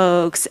 talking to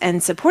folks,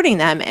 and supporting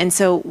them. And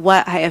so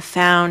what I have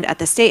found at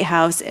the State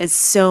House is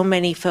so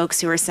many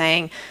folks who are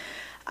saying,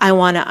 I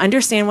want to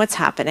understand what's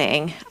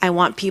happening. I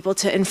want people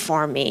to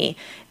inform me.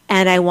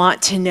 And I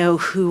want to know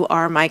who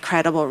are my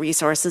credible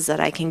resources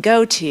that I can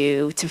go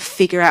to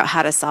figure out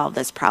how to solve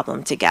this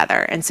problem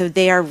together. And so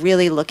they are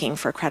really looking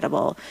for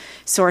credible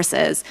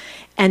sources.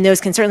 And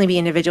those can certainly be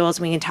individuals.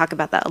 We can talk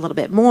about that a little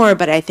bit more.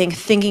 But I think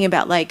thinking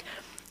about like,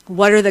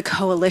 what are the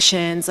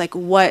coalitions, like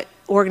what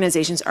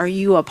organizations are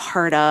you a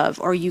part of,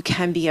 or you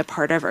can be a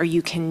part of, or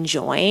you can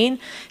join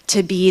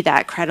to be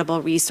that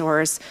credible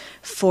resource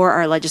for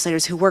our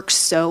legislators who work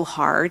so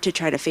hard to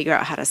try to figure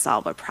out how to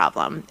solve a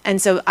problem.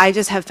 And so I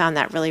just have found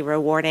that really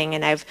rewarding.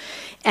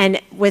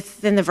 And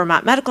within the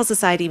Vermont Medical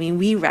Society, I mean,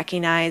 we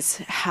recognize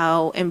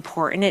how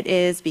important it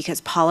is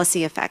because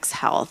policy affects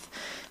health,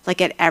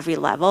 like at every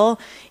level,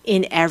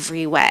 in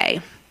every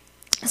way.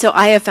 So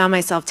I have found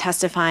myself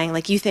testifying,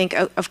 like you think,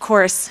 of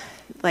course,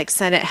 like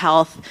Senate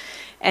Health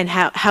and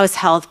House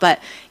Health, but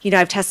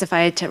I've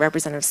testified to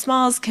Representative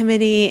Small's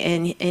committee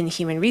in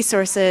Human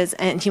Resources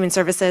and Human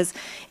Services,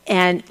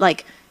 and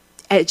like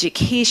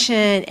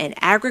education and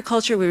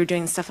agriculture. We were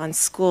doing stuff on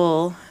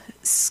school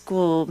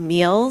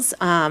meals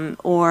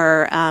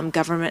or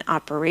government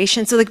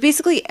operations. So like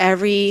basically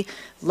every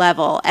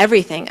level,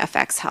 everything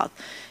affects health.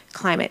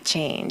 Climate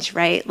change,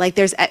 right? Like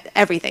there's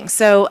everything.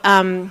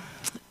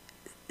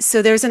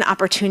 So there's an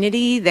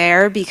opportunity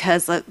there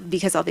because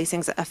all these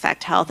things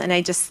affect health, and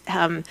I just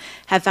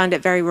have found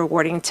it very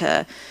rewarding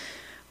to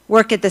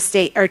work at the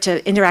state or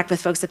to interact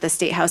with folks at the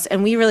State House.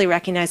 And we really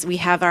recognize we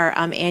have our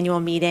annual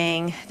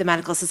meeting, the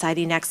Medical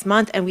Society, next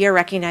month, and we are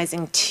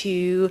recognizing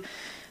 2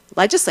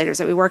 legislators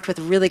that we worked with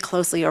really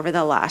closely over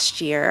the last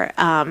year,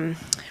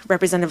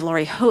 Representative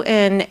Lori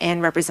Houghton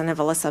and Representative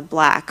Alyssa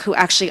Black, who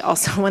actually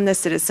also won the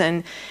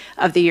Citizen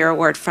of the Year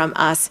award from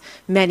us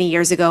many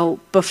years ago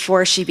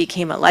before she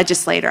became a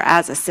legislator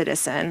as a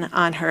citizen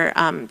on her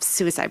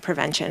suicide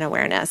prevention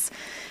awareness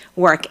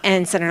work.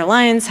 And Senator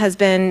Lyons has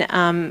been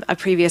a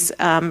previous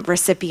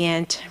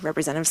recipient.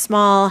 Representative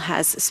Small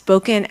has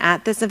spoken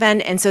at this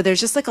event. And so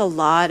there's just like a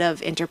lot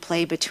of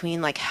interplay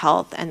between like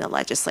health and the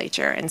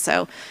legislature. And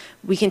so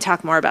we can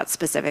talk more about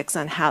specifics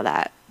on how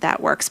that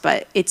works,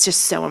 but it's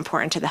just so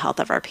important to the health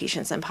of our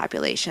patients and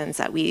populations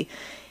that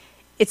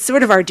it's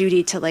sort of our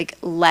duty to like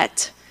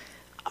let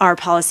our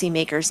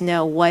policymakers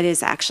know what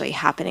is actually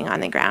happening on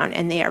the ground,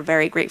 and they are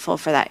very grateful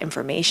for that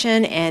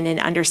information. And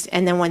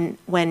then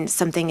when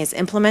something is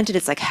implemented,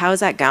 it's like, how is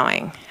that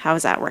going? How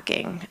is that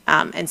working?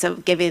 And so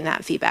giving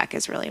that feedback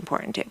is really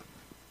important too.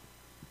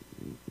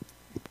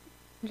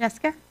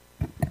 Jessica?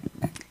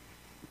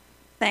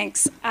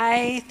 Thanks.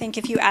 I think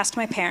if you asked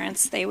my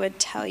parents, they would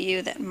tell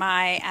you that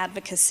my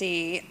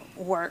advocacy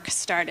work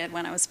started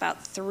when I was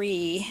about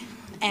 3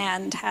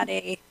 and had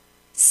a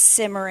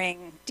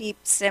deep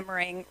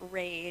simmering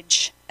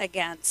rage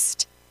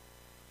against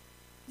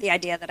the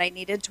idea that I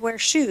needed to wear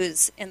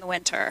shoes in the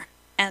winter.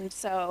 And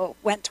so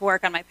went to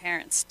work on my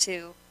parents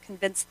to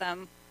convince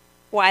them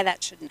why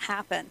that shouldn't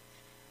happen.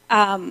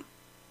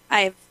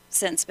 I've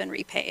since been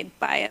repaid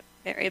by a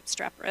very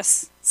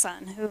obstreperous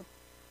son who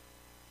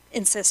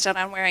insisted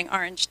on wearing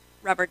orange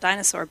rubber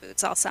dinosaur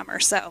boots all summer,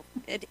 so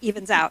it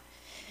evens out.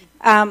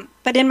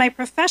 But in my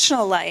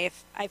professional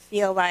life, I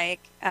feel like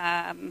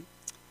I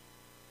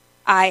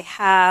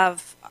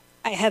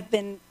have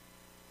been,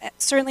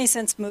 certainly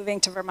since moving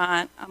to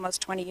Vermont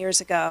almost 20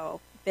 years ago,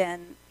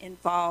 been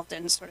involved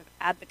in sort of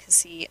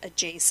advocacy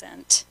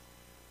adjacent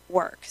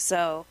work.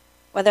 So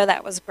whether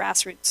that was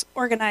grassroots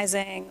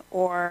organizing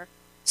or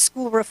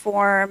school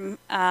reform,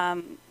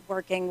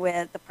 working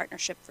with the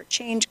Partnership for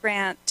Change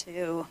grant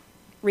to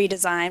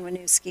redesign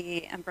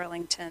Winooski and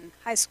Burlington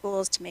high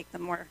schools to make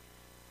them more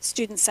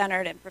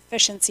student-centered and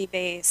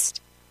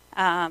proficiency-based,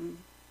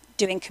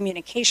 doing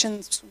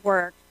communications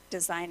work,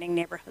 designing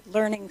neighborhood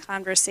learning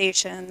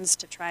conversations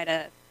to try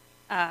to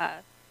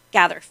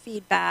gather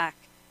feedback.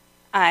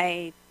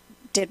 I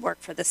did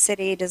work for the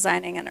city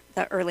designing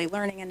the early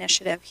learning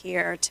initiative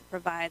here to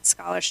provide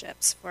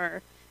scholarships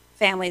for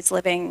families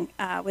living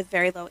with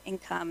very low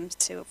incomes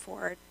to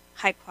afford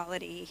high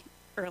quality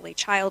early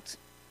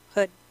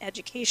childhood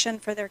education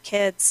for their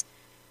kids.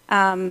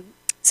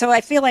 So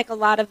I feel like a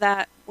lot of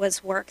that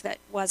was work that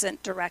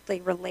wasn't directly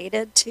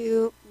related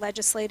to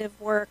legislative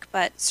work,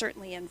 but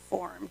certainly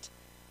informed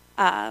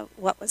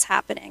what was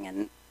happening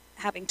and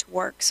having to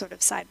work sort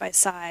of side by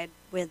side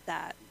with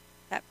that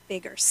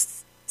bigger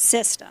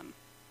system.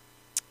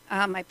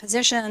 My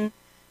position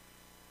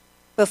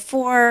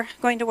before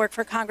going to work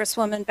for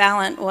Congresswoman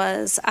Ballant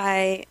was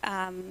I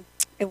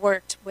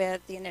worked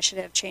with the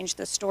initiative Change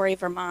the Story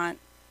Vermont,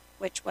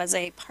 which was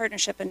a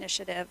partnership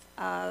initiative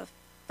of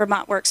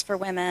Vermont Works for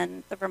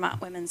Women, the Vermont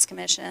Women's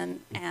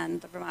Commission,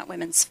 and the Vermont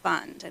Women's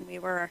Fund. And we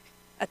were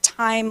a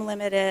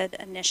time-limited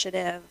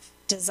initiative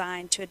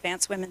designed to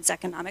advance women's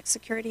economic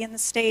security in the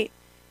state.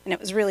 And it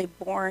was really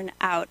born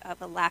out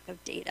of a lack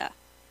of data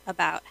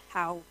about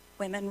how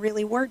women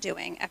really were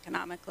doing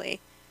economically.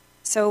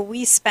 So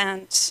we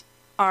spent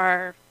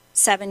our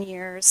 7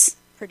 years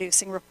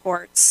producing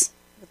reports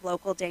with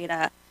local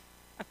data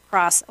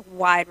across a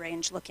wide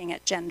range, looking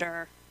at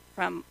gender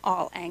from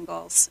all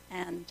angles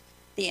and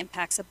the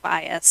impacts of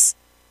bias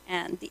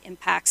and the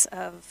impacts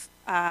of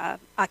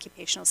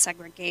occupational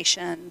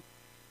segregation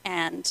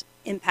and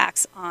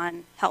impacts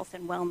on health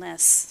and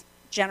wellness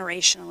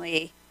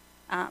generationally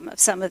of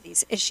some of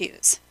these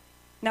issues.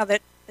 Now, the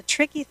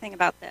tricky thing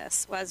about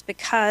this was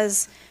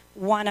because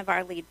one of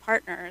our lead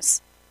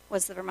partners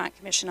was the Vermont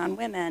Commission on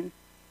Women,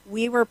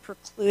 we were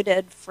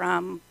precluded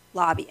from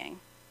lobbying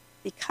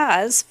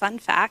because, fun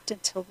fact,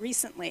 until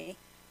recently,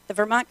 the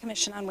Vermont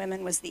Commission on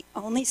Women was the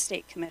only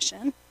state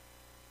commission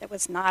that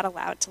was not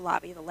allowed to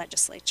lobby the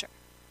legislature.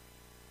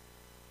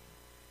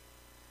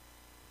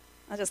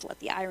 I'll just let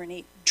the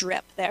irony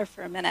drip there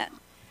for a minute.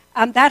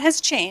 That has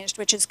changed,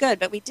 which is good,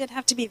 but we did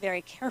have to be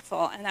very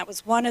careful, and that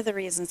was one of the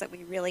reasons that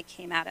we really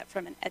came at it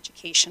from an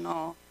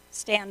educational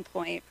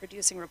standpoint,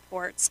 producing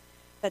reports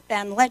that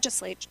then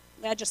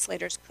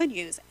legislators could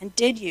use and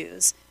did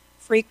use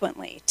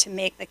frequently to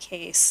make the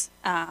case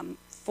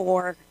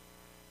for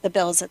the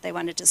bills that they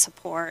wanted to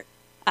support.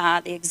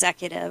 The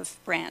executive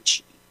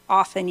branch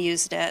often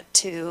used it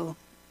to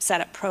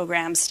set up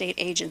programs, state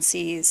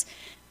agencies.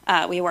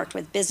 We worked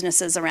with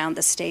businesses around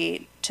the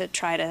state to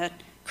try to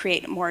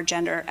create more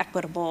gender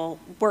equitable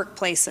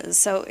workplaces.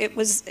 So it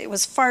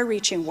was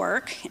far-reaching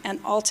work, and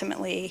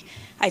ultimately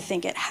I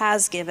think it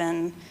has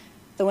given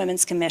the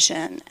Women's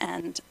Commission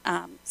and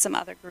some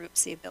other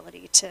groups the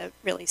ability to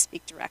really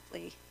speak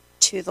directly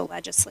to the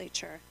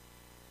legislature.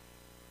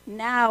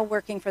 Now,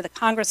 working for the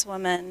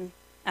Congresswoman,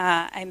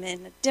 I'm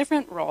in a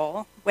different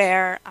role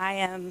where I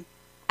am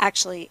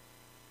actually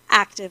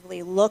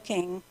actively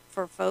looking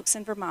for folks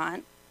in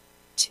Vermont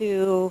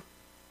to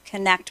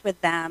connect with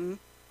them,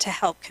 to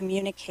help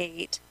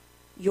communicate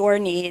your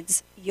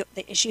needs,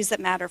 the issues that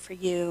matter for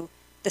you,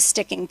 the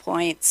sticking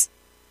points,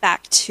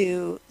 back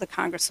to the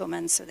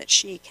Congresswoman so that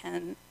she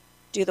can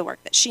do the work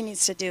that she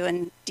needs to do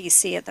in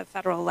DC at the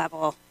federal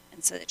level,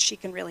 and so that she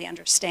can really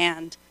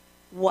understand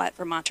what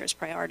Vermonters'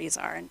 priorities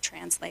are and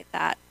translate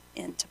that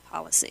into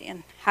policy.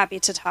 And happy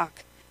to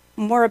talk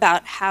more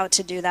about how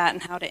to do that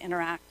and how to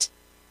interact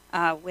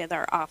with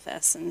our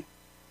office and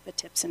the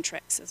tips and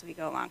tricks as we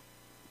go along.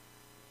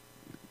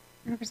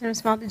 Representative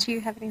Small, did you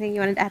have anything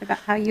you wanted to add about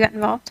how you got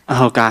involved?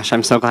 Oh gosh,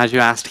 I'm so glad you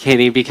asked,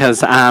 Katie,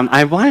 because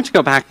I wanted to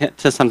go back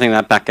to something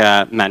that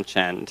Becca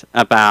mentioned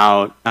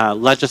about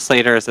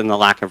legislators and the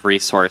lack of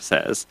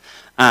resources.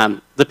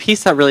 The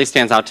piece that really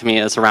stands out to me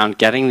is around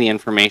getting the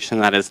information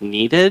that is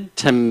needed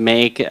to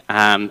make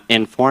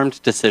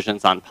informed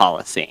decisions on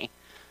policy.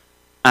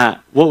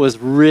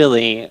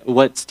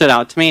 What stood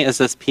out to me is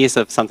this piece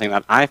of something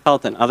that I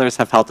felt and others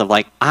have felt of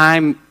like,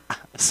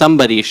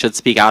 somebody should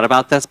speak out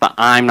about this, but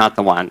I'm not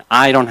the one.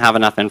 I don't have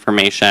enough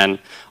information,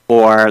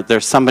 or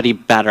there's somebody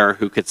better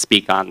who could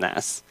speak on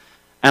this.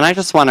 And I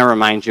just want to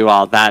remind you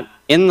all that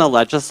in the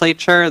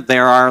legislature,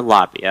 there are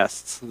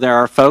lobbyists. There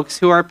are folks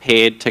who are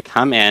paid to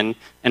come in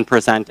and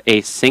present a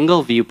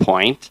single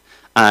viewpoint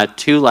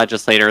to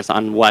legislators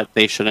on what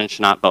they should and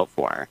should not vote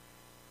for.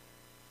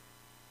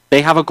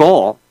 They have a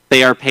goal.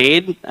 They are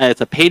paid.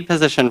 It's a paid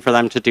position for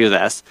them to do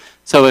this.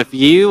 So if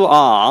you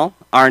all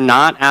are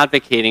not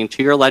advocating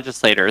to your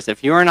legislators,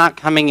 if you are not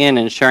coming in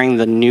and sharing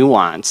the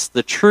nuance,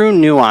 the true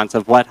nuance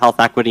of what health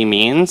equity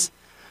means,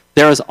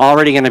 there is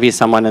already going to be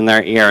someone in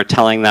their ear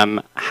telling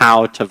them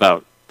how to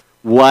vote,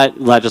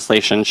 what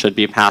legislation should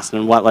be passed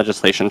and what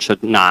legislation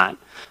should not.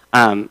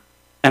 And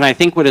I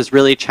think what is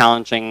really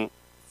challenging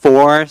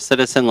for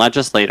citizen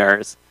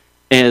legislators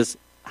is,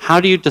 how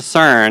do you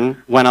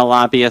discern when a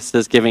lobbyist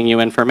is giving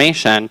you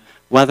information,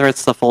 whether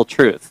it's the full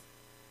truth?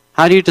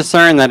 How do you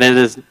discern that it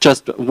is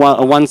just a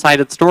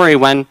one-sided story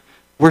when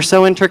we're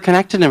so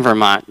interconnected in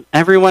Vermont?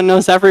 Everyone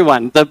knows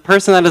everyone. The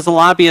person that is a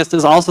lobbyist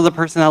is also the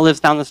person that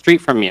lives down the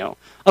street from you.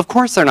 Of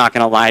course they're not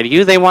going to lie to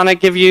you. They want to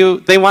give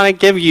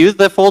you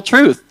the full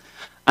truth.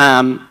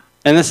 And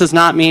this is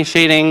not me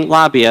shading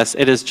lobbyists.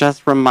 It is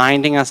just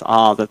reminding us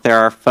all that there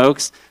are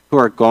folks who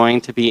are going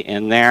to be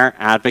in there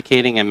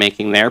advocating and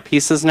making their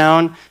pieces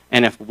known.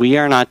 And if we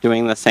are not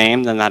doing the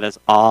same, then that is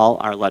all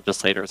our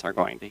legislators are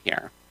going to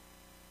hear.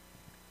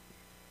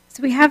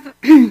 So we have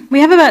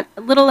about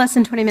a little less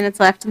than 20 minutes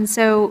left, and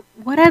so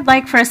what I'd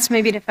like for us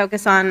to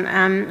focus on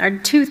are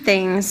two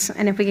things,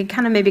 and if we could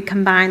kind of maybe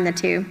combine the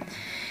two.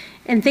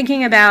 In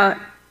thinking about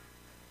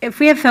if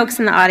we have folks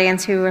in the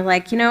audience who are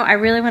like, I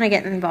really want to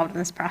get involved in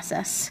this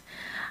process,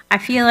 I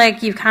feel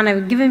like you've kind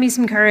of given me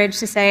some courage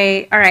to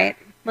say, all right,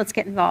 let's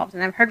get involved.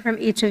 And I've heard from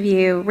each of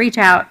you, reach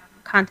out,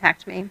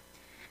 contact me.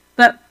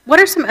 But what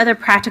are some other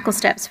practical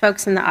steps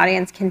folks in the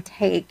audience can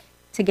take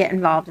to get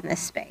involved in this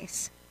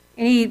space?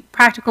 Any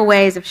practical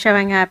ways of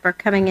showing up or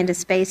coming into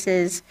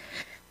spaces?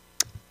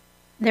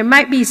 There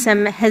might be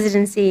some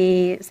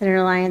hesitancy,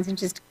 Senator Lyons, in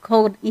just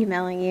cold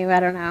emailing you, I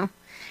don't know.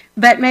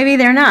 But maybe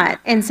they're not.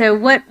 And so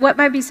what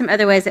might be some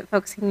other ways that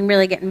folks can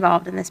really get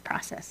involved in this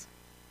process?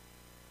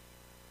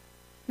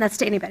 That's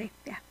to anybody,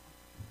 yeah.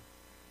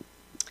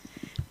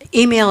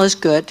 Email is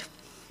good.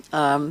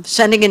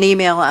 Sending an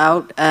email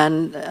out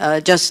and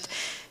just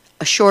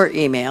a short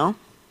email.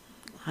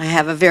 I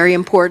have a very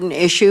important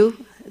issue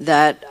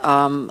that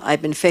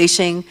I've been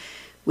facing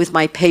with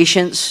my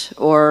patients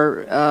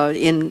or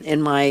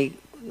in my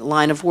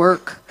line of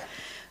work.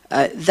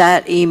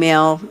 That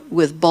email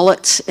with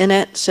bullets in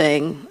it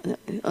saying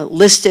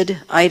listed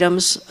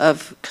items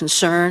of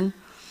concern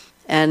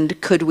and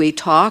could we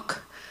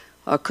talk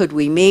or could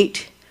we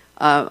meet,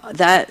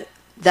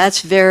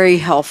 that's very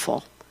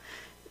helpful.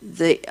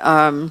 The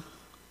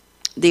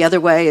other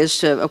way is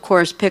to, of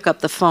course, pick up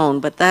the phone,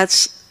 but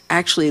that's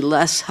actually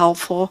less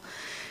helpful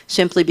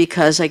simply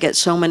because I get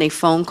so many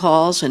phone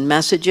calls and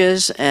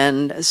messages,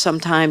 and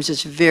sometimes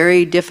it's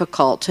very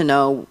difficult to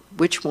know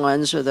which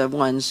ones are the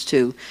ones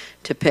to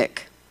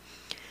pick.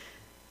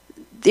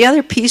 The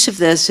other piece of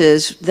this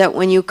is that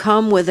when you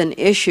come with an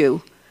issue,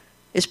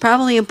 it's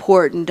probably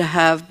important to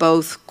have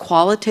both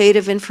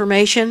qualitative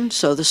information,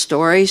 so the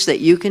stories that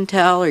you can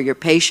tell or your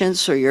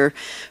patients or your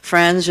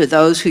friends or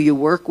those who you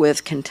work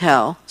with can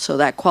tell, so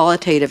that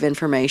qualitative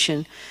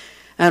information,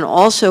 and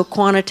also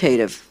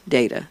quantitative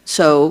data.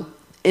 So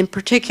in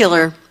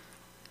particular,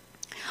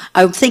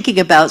 I'm thinking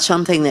about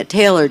something that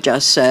Taylor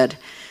just said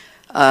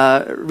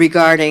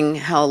regarding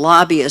how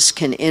lobbyists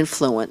can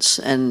influence,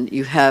 and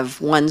you have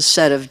one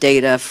set of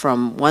data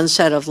from one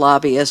set of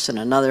lobbyists and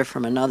another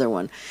from another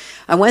one.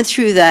 I went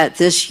through that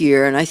this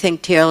year, and I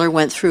think Taylor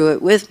went through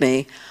it with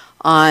me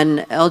on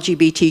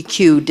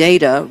LGBTQ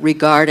data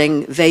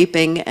regarding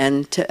vaping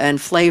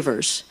and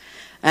flavors,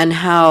 and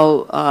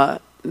how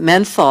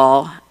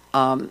menthol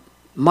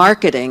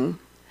marketing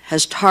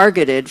has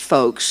targeted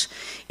folks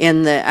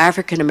in the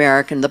African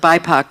American, the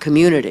BIPOC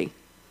community.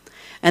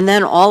 And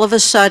then all of a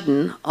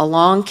sudden,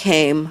 along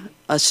came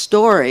a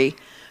story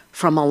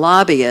from a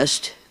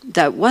lobbyist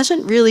that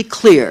wasn't really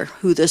clear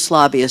who this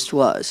lobbyist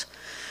was,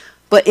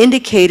 but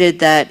indicated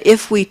that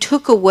if we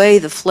took away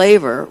the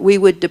flavor, we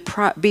would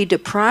be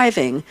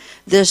depriving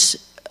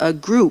this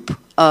group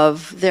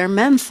of their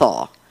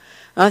menthol.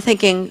 And I'm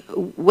thinking,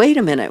 wait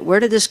a minute, where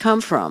did this come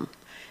from?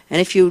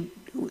 And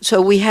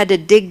so we had to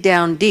dig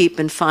down deep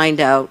and find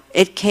out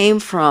it came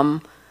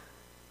from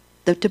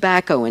the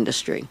tobacco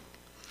industry.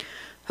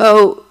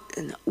 So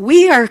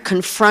we are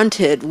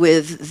confronted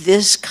with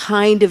this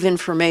kind of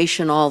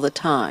information all the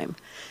time,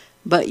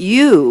 but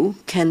you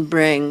can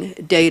bring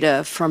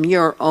data from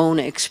your own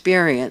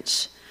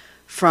experience,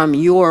 from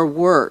your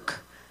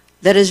work,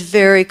 that is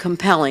very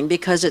compelling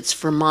because it's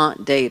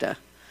Vermont data.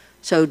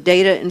 So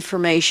data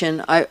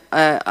information,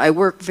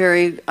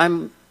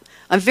 I'm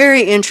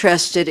very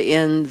interested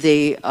in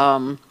the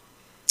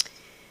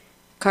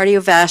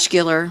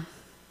cardiovascular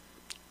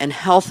and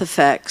health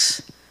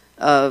effects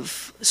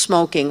of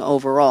smoking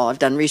overall. I've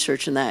done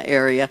research in that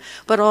area,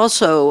 but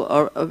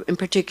also in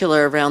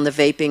particular around the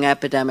vaping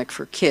epidemic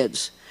for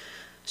kids.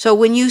 So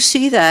when you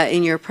see that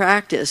in your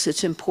practice,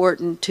 it's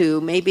important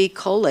to maybe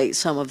collate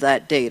some of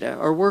that data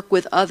or work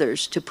with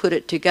others to put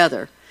it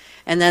together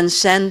and then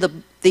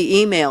send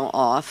the email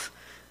off.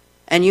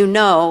 And you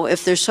know,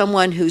 if there's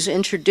someone who's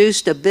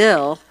introduced a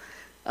bill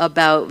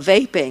about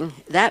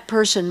vaping, that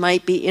person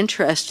might be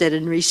interested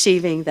in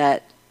receiving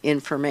that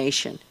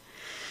information.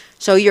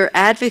 So your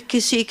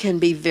advocacy can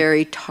be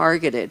very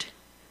targeted,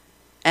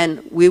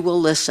 and we will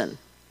listen.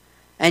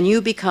 And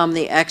you become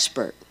the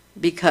expert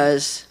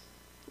because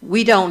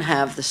we don't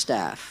have the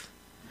staff.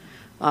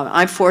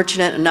 I'm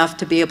fortunate enough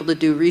to be able to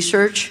do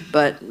research,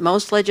 but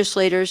most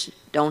legislators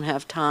don't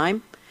have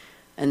time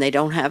and they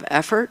don't have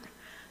effort.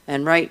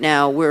 And right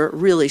now we're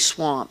really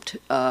swamped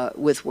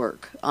with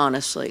work,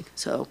 honestly.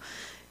 So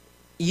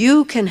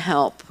you can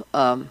help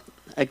a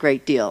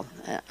great deal.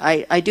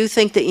 I do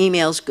think the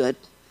email's good.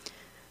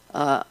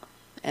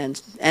 And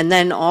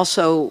then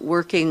also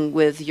working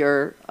with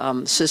your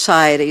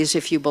societies,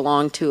 if you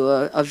belong to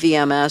a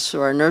VMS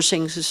or a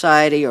nursing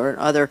society or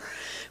other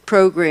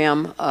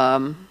program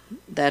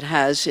that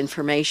has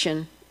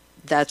information,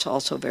 that's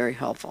also very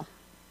helpful.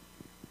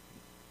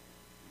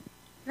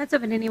 That's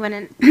open to anyone.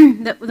 And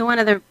the one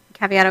other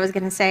caveat I was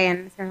going to say,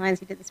 and Senator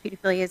Lyons, you did this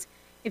beautifully, is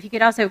if you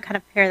could also kind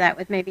of pair that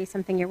with maybe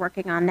something you're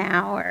working on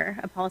now or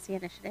a policy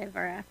initiative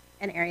or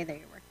an area that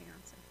you're working on.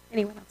 So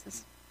anyone else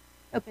is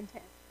open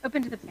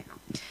to the panel.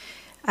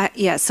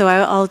 Yeah, so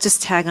I'll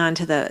just tag on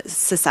to the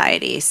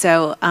society.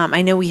 So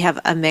I know we have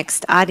a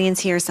mixed audience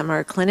here. Some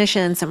are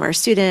clinicians, some are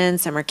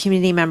students, some are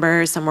community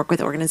members, some work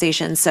with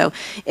organizations. So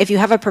if you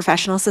have a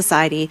professional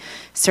society,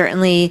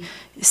 certainly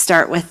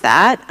start with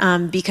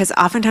that because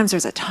oftentimes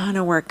there's a ton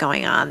of work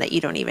going on that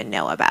you don't even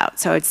know about.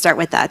 So I'd start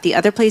with that. The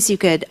other place you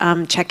could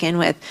check in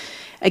with,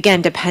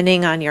 again,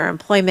 depending on your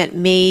employment,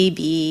 may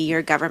be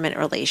your government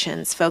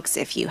relations folks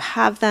if you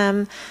have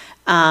them.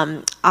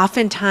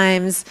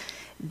 Oftentimes,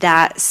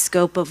 that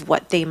scope of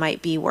what they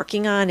might be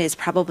working on is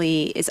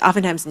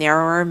oftentimes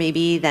narrower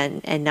maybe than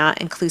and not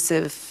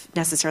inclusive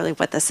necessarily of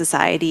what the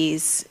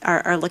societies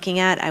are looking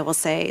at. I will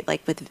say,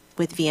 like with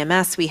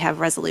VMS, we have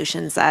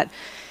resolutions that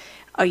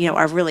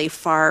are really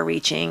far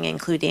reaching,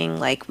 including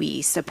like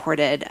we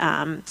supported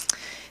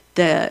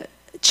the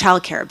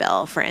child care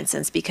bill, for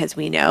instance, because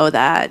we know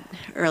that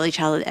early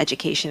childhood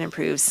education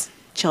improves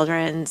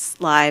children's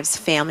lives,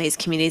 families,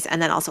 communities,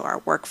 and then also our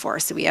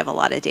workforce. So we have a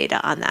lot of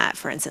data on that,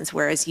 for instance,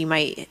 whereas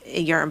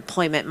your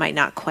employment might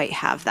not quite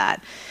have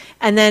that.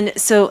 And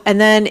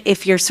then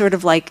if you're sort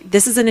of like,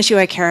 this is an issue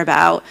I care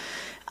about,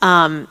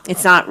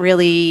 it's not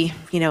really,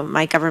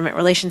 my government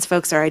relations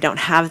folks, or I don't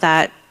have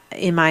that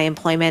in my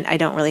employment, I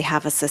don't really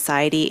have a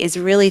society, is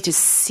really to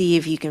see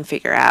if you can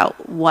figure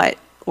out what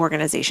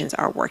organizations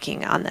are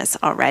working on this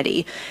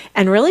already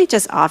and really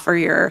just offer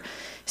your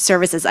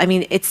services. I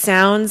mean, it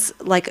sounds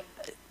like,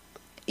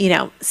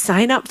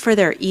 sign up for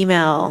their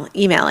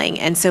emailing.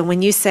 And so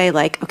when you say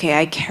like, okay,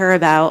 I care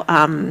about,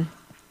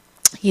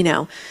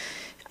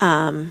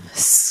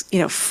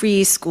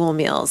 free school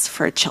meals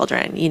for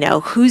children,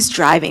 who's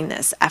driving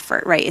this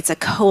effort, right? It's a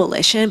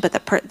coalition, but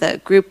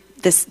the group,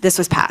 this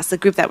was passed. The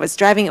group that was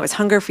driving it was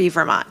Hunger Free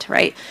Vermont,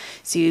 right?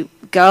 So you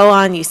go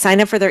on, you sign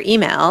up for their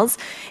emails,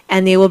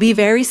 and they will be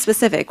very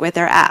specific with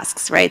their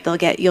asks, right?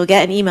 You'll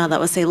get an email that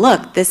will say,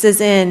 look, this is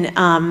in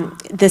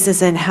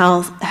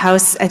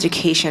House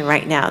Education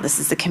right now. This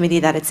is the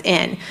committee that it's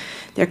in.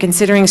 They're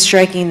considering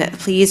striking that.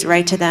 Please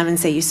write to them and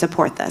say you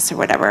support this or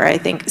whatever. I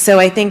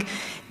think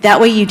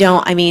that way you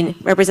don't,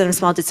 Representative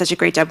Small did such a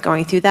great job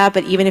going through that,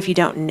 but even if you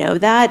don't know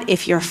that,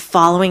 if you're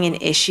following an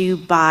issue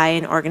by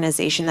an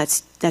organization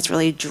that's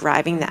really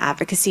driving the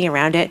advocacy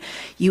around it,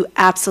 you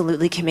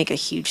absolutely can make a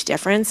huge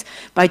difference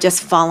by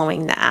just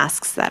following the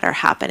asks that are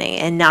happening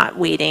and not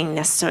waiting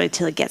necessarily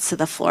till it gets to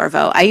the floor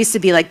vote. I used to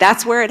be like,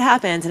 that's where it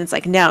happens. And it's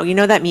like, no,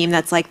 that meme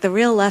that's like the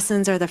real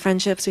lessons are the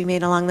friendships we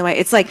made along the way.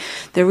 It's like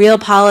the real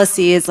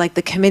policy is like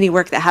the committee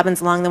work that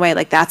happens along the way.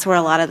 Like that's where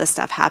a lot of the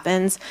stuff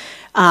happens.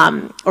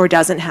 Or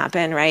doesn't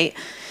happen, right?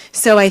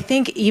 So I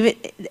think even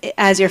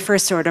as your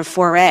first sort of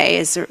foray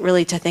is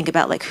really to think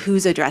about like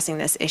who's addressing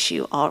this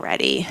issue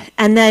already.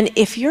 And then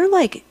if you're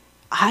like,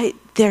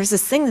 there's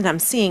this thing that I'm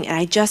seeing and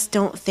I just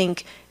don't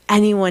think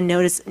anyone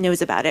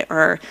knows about it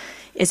or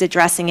is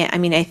addressing it.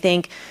 I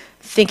think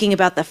thinking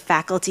about the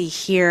faculty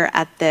here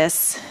at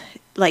this,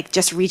 like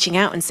just reaching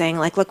out and saying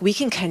like, look, we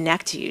can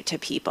connect you to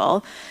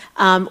people.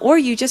 Or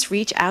you just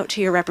reach out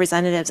to your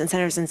representatives and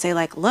senators and say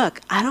like,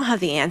 look, I don't have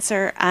the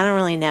answer. I don't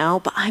really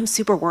know, but I'm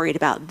super worried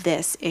about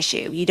this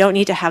issue. You don't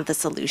need to have the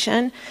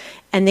solution.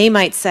 And they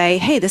might say,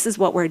 hey, this is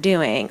what we're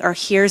doing. Or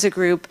here's a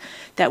group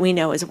that we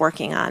know is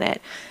working on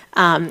it.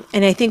 And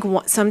I think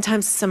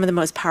sometimes some of the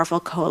most powerful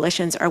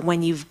coalitions are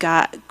when you've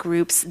got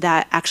groups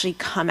that actually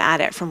come at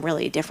it from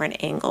really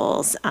different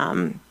angles.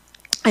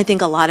 I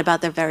think a lot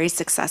about the very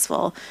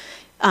successful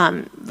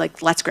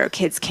like Let's Grow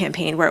Kids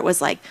campaign, where it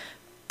was like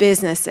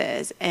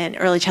businesses and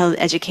early childhood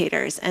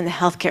educators and the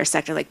healthcare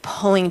sector, like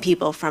pulling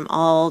people from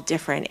all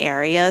different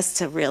areas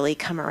to really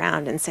come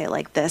around and say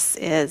like, this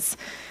is,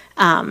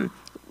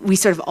 we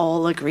sort of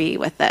all agree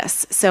with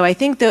this. So I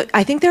think there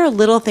are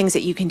little things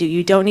that you can do.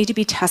 You don't need to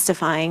be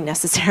testifying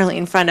necessarily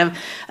in front of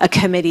a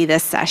committee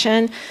this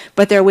session,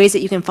 but there are ways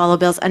that you can follow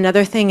bills.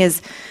 Another thing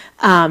is,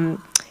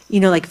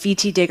 like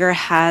VT Digger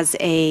has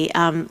a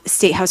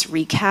State House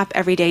recap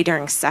every day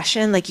during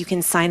session. Like you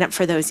can sign up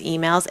for those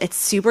emails. It's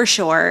super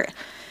short.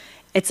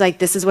 It's like,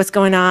 this is what's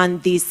going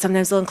on.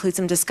 Sometimes they'll include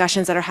some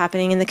discussions that are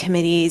happening in the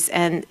committees,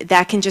 and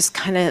that can just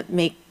kind of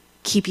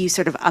keep you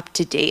sort of up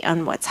to date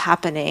on what's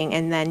happening.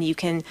 And then you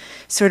can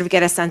sort of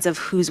get a sense of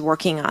who's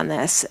working on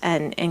this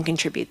and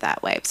contribute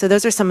that way. So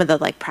those are some of the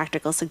like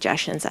practical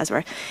suggestions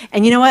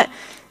and you know what?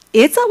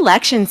 It's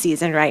election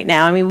season right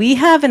now. We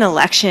have an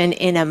election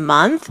in a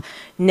month.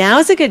 Now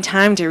is a good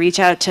time to reach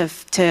out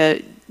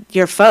to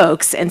your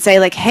folks and say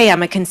like, hey,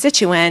 I'm a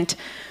constituent.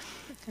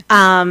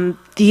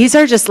 These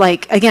are just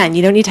like, again,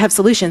 you don't need to have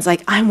solutions.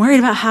 Like, I'm worried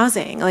about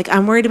housing. Like,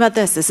 I'm worried about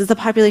this. This is the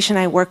population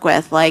I work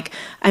with. Like,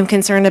 I'm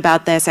concerned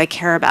about this. I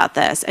care about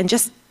this. And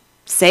just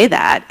say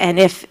that. And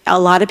if a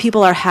lot of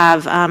people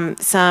have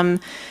some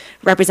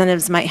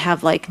representatives might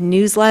have like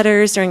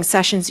newsletters during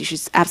sessions, you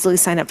should absolutely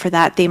sign up for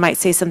that. They might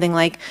say something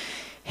like,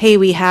 hey,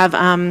 we have,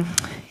 I'm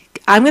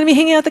going to be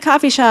hanging out at the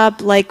coffee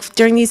shop like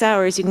during these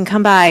hours, you can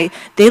come by.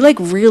 They like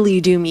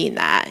really do mean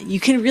that. You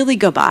can really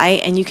go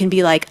by and you can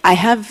be like, I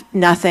have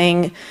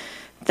nothing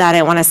that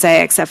I want to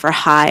say except for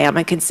hi, I'm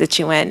a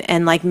constituent,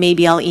 and like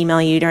maybe I'll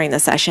email you during the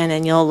session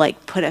and you'll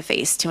like put a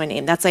face to a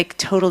name. That's like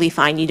totally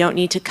fine. You don't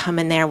need to come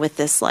in there with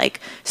this like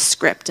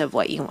script of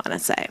what you want to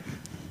say.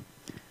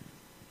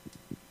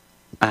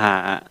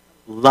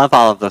 Love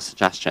all of those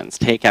suggestions.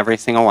 Take every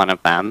single one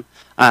of them.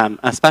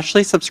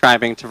 Especially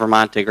subscribing to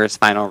Vermont Digger's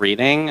final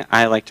reading.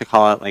 I like to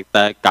call it like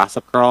the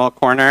Gossip Girl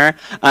corner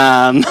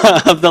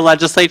of the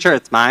legislature.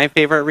 It's my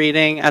favorite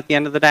reading at the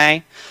end of the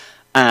day.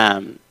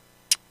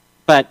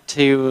 But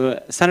to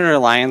Senator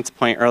Lyons'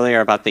 point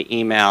earlier about the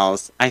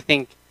emails, I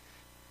think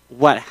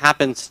what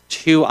happens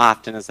too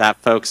often is that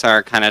folks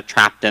are kind of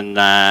trapped in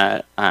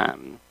the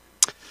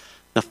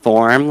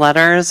form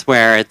letters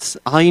where it's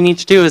all you need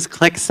to do is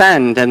click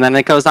send and then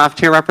it goes off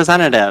to your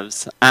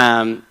representatives.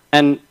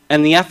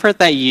 And the effort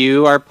that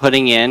you are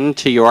putting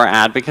into your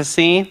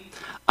advocacy,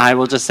 I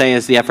will just say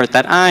is the effort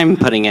that I'm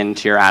putting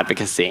into your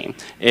advocacy.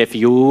 If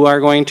you are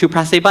going to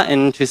press a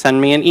button to send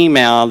me an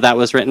email that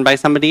was written by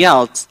somebody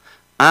else,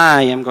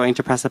 I am going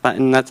to press a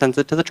button that sends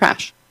it to the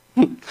trash.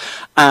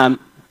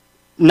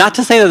 Not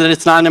to say that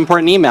it's not an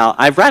important email.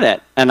 I've read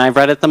it, and I've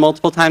read it the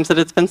multiple times that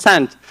it's been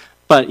sent.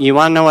 But you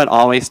want to know what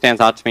always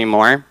stands out to me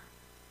more?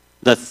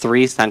 The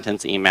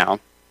 3-sentence email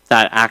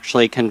that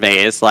actually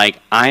conveys, like,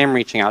 I am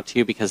reaching out to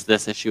you because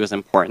this issue is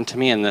important to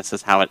me and this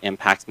is how it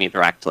impacts me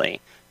directly.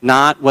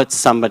 Not what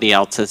somebody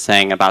else is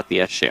saying about the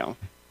issue.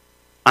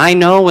 I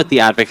know what the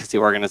advocacy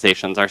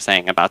organizations are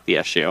saying about the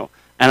issue.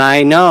 And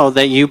I know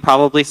that you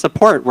probably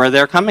support where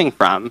they're coming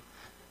from.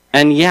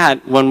 And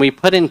yet, when we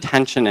put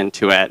intention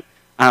into it,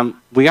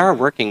 we are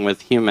working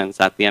with humans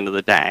at the end of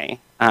the day.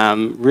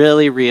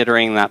 Really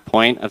reiterating that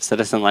point of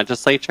citizen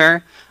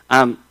legislature,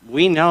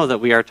 we know that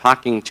we are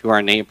talking to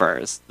our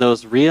neighbors.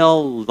 Those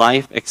real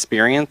life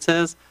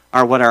experiences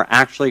are what are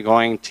actually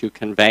going to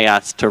convey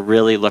us to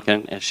really look at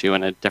an issue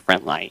in a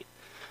different light.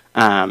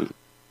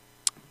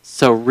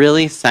 So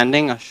really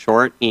sending a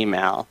short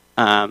email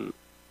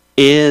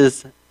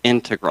is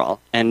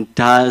integral and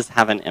does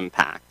have an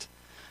impact.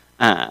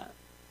 I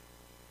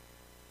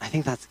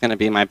think that's going to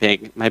be my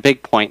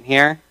big point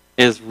here,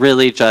 is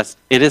really just,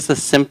 it is the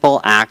simple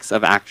acts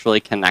of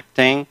actually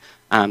connecting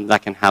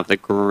that can have the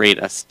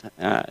greatest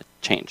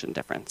change and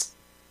difference.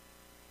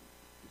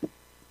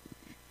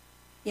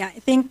 Yeah, I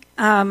think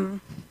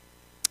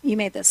you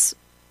made this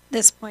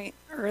point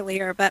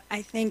earlier, but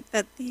I think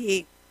that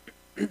the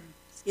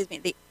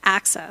the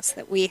access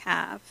that we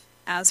have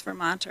as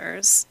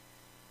Vermonters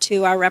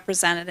to our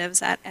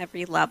representatives at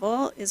every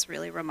level is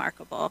really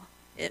remarkable.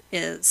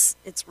 It's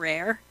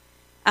rare,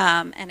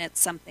 and it's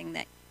something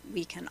that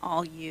we can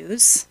all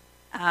use,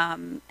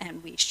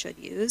 and we should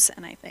use.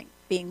 And I think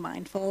being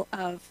mindful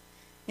of,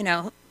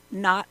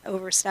 not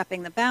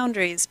overstepping the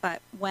boundaries,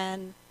 but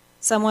when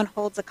someone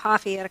holds a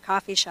coffee at a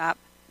coffee shop,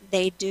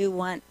 they do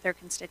want their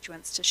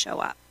constituents to show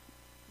up.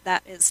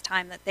 That is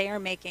time that they are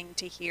making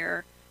to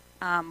hear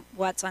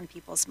what's on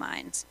people's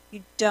minds.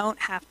 You don't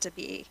have to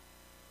be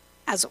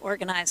as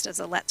organized as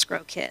a Let's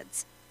Grow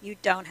Kids. You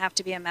don't have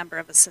to be a member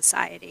of a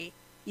society.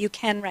 You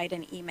can write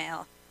an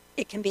email.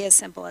 It can be as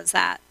simple as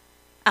that.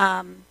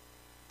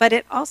 But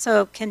it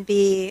also can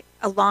be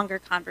a longer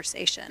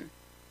conversation.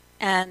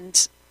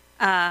 And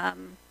I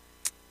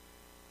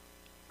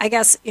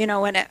guess,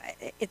 when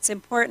it's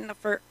important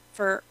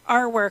for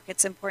our work,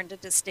 it's important to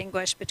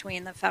distinguish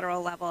between the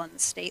federal level and the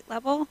state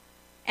level.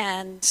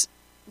 And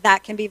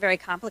that can be very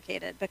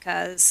complicated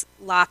because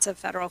lots of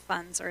federal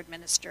funds are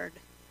administered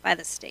by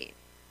the state.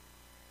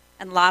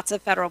 And lots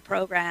of federal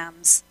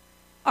programs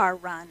are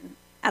run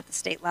at the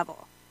state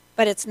level.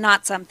 But it's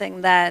not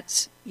something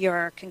that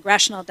your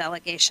congressional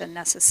delegation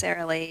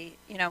necessarily,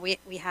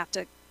 we have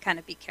to kind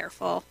of be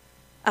careful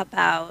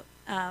about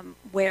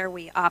where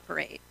we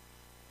operate.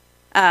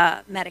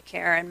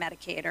 Medicare and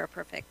Medicaid are a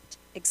perfect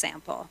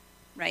example,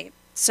 right?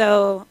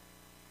 So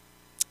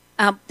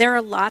there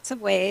are lots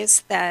of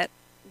ways that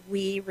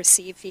we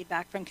receive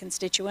feedback from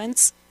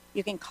constituents.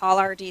 You can call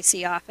our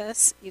DC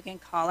office, you can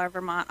call our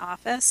Vermont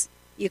office,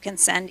 you can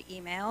send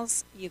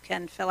emails, you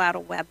can fill out a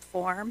web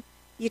form,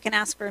 you can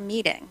ask for a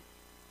meeting.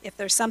 If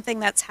there's something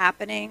that's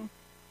happening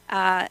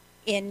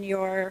in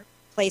your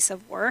place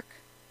of work,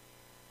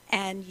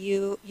 and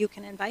you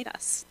can invite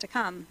us to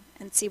come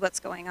and see what's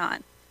going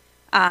on.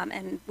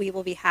 And we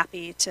will be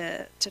happy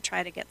to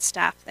try to get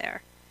staff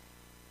there.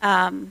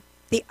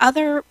 The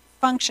other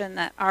function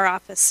that our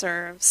office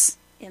serves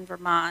in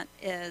Vermont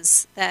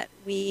is that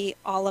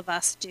all of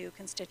us do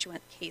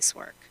constituent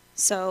casework.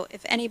 So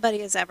if anybody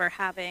is ever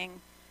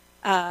having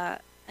an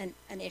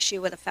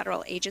issue with a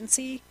federal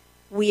agency,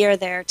 we are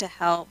there to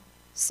help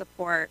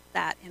support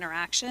that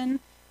interaction.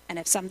 And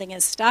if something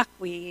is stuck,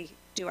 we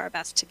do our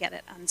best to get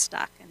it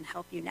unstuck and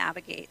help you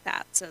navigate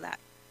that. So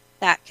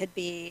that could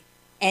be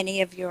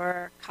any of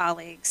your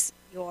colleagues,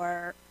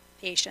 your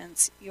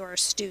patients, your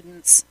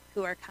students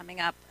who are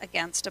coming up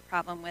against a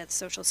problem with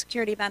Social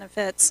Security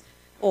benefits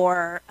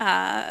or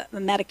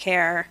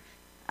Medicare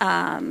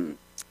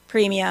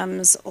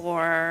premiums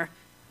or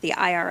the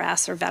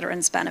IRS or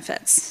veterans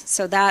benefits.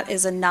 So that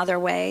is another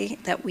way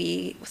that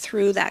we,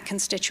 through that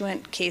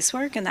constituent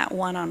casework and that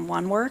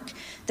one-on-one work,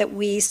 that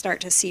we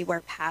start to see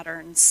where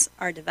patterns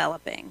are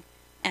developing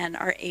and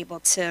are able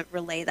to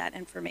relay that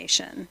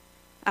information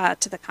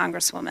to the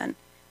Congresswoman.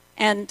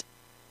 And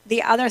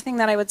the other thing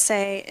that I would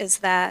say is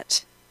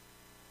that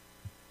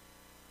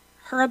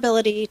her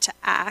ability to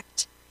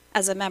act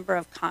as a member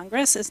of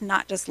Congress is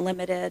not just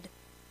limited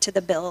to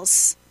the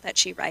bills that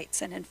she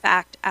writes. And in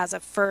fact, as a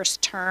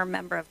first-term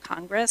member of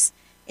Congress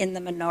in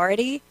the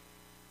minority,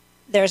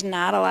 there's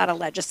not a lot of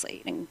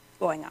legislating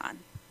going on.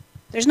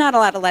 There's not a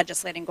lot of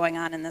legislating going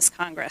on in this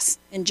Congress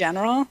in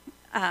general,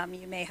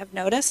 you may have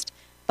noticed,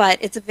 but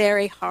it's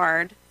very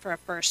hard for a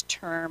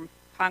first-term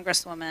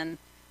Congresswoman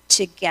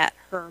to get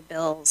her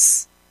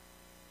bills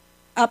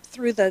up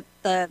through the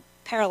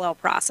parallel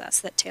process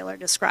that Taylor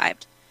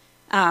described.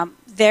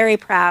 Very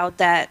proud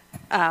that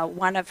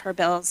one of her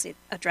bills, the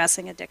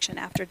Addressing Addiction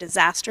After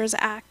Disasters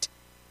Act,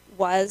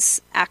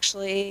 was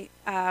actually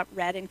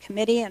read in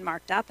committee and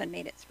marked up and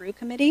made it through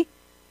committee.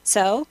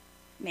 So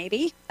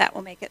maybe that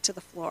will make it to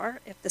the floor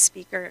if the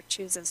speaker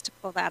chooses to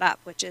pull that up,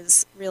 which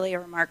is really a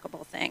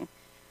remarkable thing.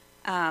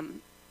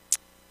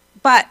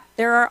 But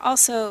there are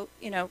also,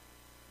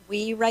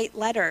 we write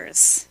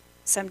letters.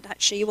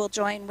 Sometimes she will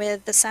join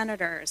with the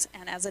senators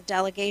and as a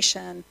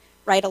delegation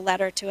write a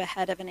letter to a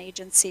head of an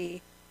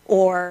agency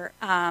or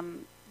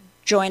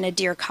join a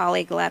dear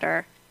colleague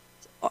letter.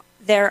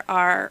 There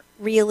are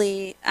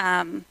really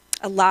a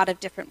lot of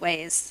different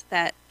ways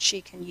that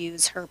she can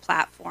use her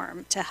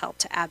platform to help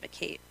to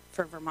advocate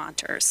for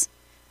Vermonters.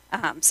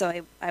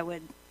 So I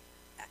would,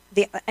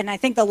 and I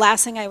think the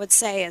last thing I would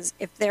say is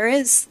if there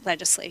is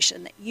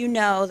legislation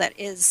that that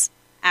is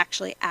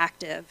actually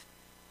active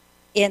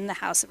in the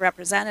House of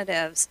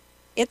Representatives,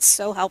 it's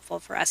so helpful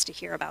for us to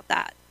hear about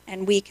that.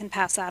 And we can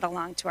pass that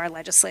along to our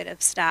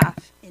legislative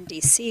staff in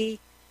DC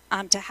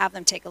to have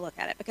them take a look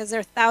at it. Because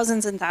there are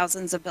thousands and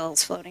thousands of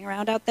bills floating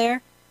around out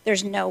there.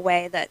 There's no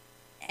way that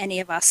any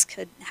of us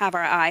could have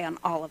our eye on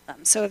all of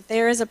them. So if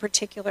there is a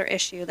particular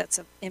issue that's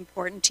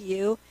important to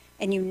you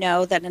and you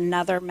know that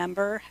another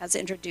member has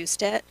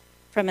introduced it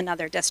from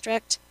another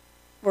district,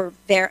 we're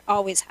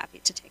always happy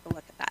to take a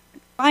look at that.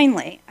 And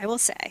finally, I will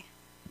say,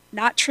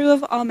 not true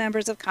of all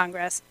members of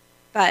Congress,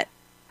 but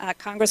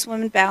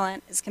Congresswoman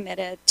Ballant is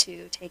committed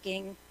to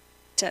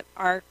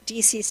our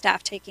DC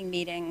staff taking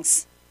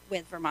meetings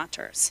with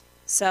Vermonters.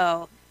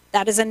 So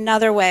that is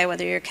another way,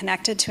 whether you're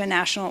connected to a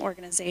national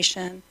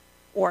organization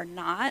or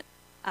not,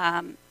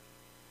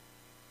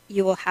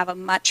 you will have a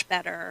much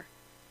better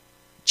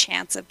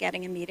chance of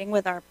getting a meeting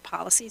with our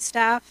policy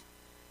staff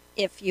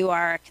if you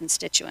are a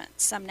constituent.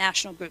 Some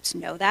national groups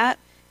know that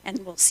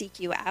and will seek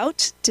you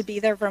out to be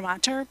their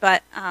Vermonter,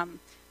 but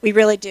we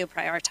really do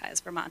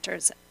prioritize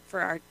Vermonters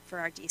for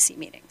our DC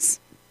meetings.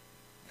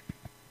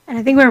 And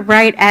I think we're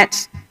right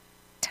at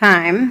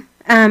time.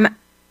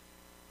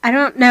 I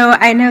don't know,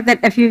 I know that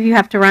a few of you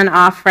have to run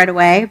off right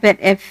away, but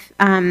if,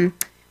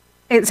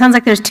 it sounds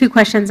like there's 2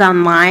 questions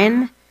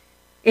online.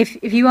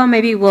 If you all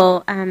maybe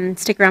will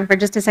stick around for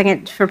just a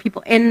second for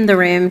people in the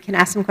room can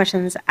ask some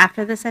questions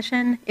after the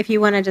session. If you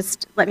want to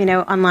just let me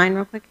know online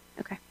real quick.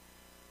 Okay.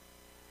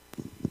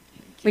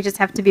 We just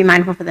have to be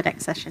mindful for the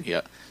next session.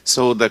 Yeah.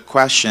 So the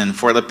question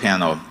for the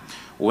panel,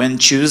 when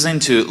choosing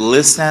to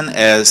listen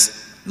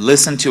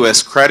to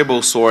as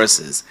credible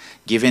sources,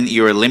 given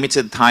your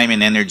limited time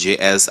and energy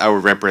as our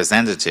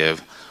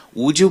representative,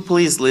 would you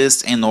please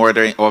list in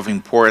order of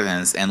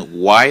importance and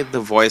why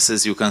the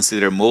voices you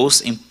consider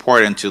most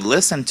important to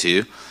listen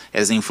to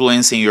as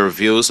influencing your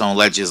views on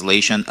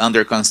legislation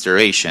under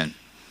consideration?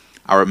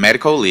 Our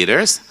medical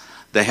leaders,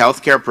 the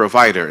healthcare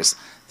providers,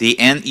 the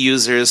end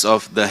users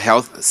of the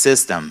health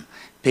system,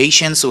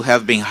 patients who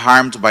have been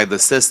harmed by the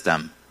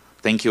system.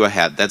 Thank you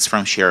ahead. That's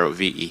from Cheryl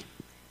VE.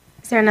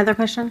 Is there another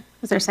question?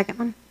 Was there a second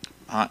one?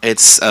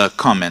 It's a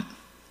comment.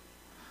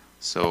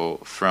 So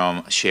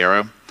from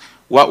Cheryl.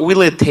 What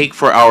will it take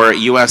for our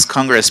U.S.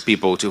 Congress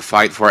people to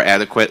fight for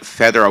adequate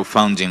federal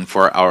funding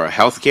for our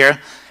healthcare,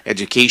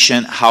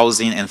 education,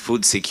 housing, and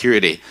food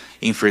security,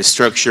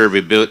 infrastructure,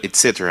 rebuild,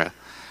 etc.?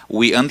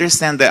 We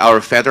understand that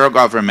our federal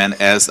government,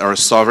 as our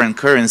sovereign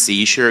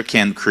currency issuer,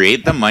 can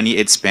create the money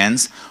it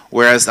spends,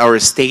 whereas our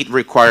state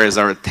requires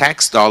our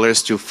tax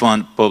dollars to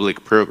fund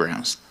public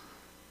programs.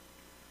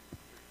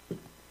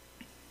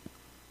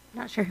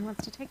 Not sure who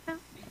wants to take that.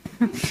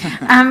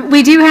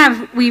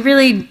 We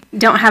really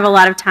don't have a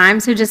lot of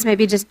time, so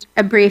maybe just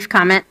a brief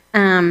comment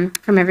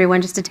from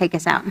everyone just to take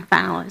us out and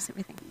finalize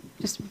everything.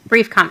 Just a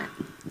brief comment.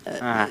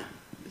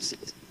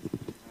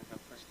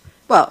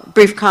 Well,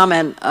 brief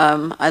comment.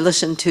 I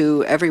listen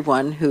to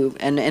everyone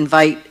and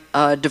invite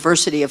a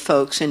diversity of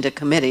folks into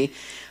committee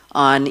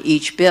on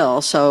each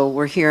bill. So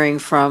we're hearing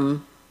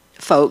from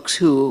folks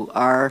who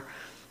are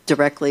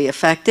directly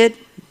affected,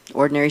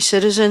 ordinary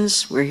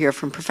citizens. We hear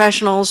from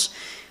professionals.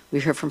 We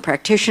hear from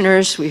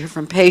practitioners. We hear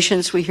from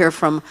patients. We hear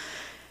from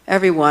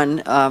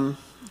everyone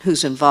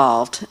who's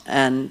involved.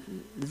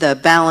 And the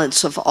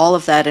balance of all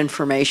of that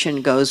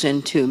information goes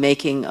into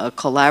making a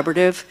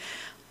collaborative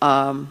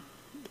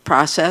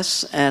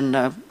process and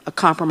a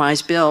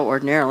compromise bill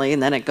ordinarily,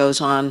 and then it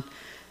goes on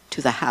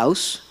to the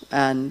House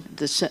and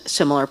the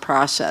similar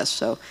process.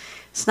 So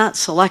it's not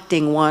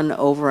selecting one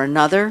over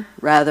another,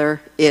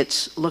 rather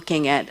it's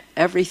looking at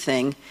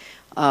everything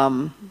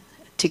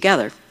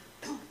together.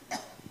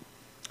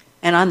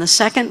 And on the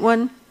second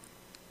one,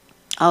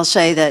 I'll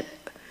say that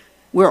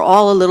we're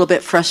all a little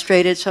bit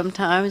frustrated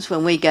sometimes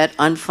when we get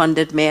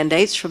unfunded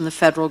mandates from the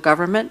federal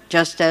government,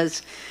 just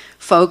as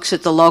folks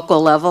at the local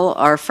level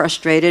are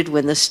frustrated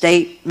when the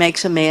state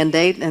makes a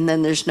mandate and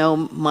then there's no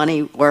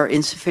money or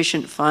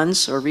insufficient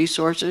funds or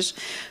resources.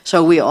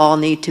 So we all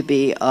need to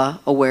be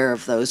aware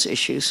of those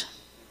issues.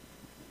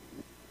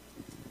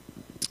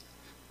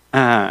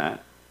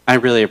 I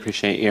really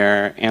appreciate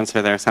your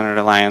answer there,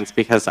 Senator Lyons,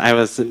 because I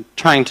was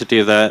trying to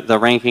do the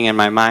ranking in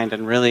my mind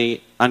and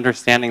really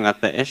understanding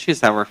that the issues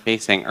that we're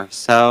facing are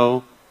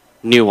so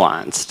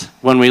nuanced.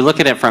 When we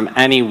look at it from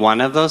any one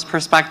of those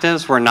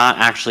perspectives, we're not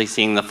actually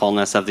seeing the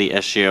fullness of the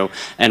issue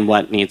and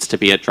what needs to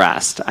be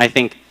addressed. I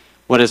think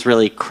what is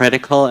really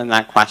critical in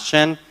that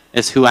question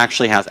is who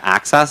actually has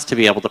access to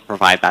be able to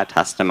provide that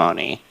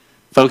testimony.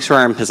 Folks who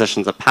are in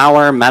positions of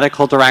power,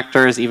 medical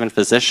directors, even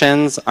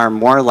physicians, are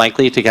more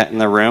likely to get in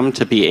the room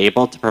to be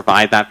able to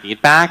provide that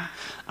feedback,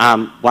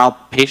 while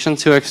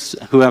patients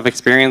who have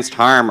experienced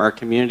harm or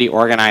community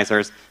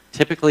organizers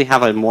typically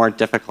have a more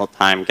difficult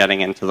time getting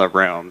into the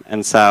room.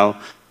 And so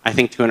I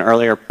think to an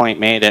earlier point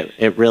made,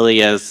 it really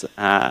is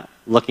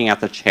looking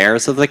at the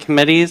chairs of the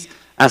committees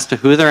as to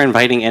who they're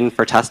inviting in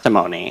for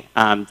testimony.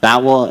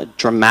 That will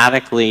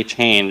dramatically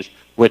change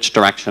which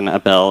direction a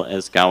bill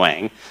is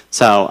going.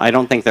 So I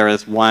don't think there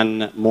is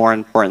one more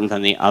important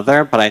than the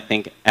other, but I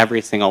think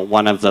every single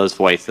one of those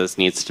voices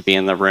needs to be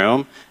in the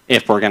room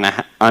if we're going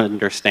to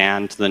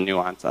understand the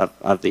nuance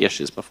of the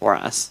issues before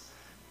us.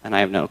 And I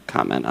have no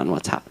comment on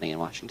what's happening in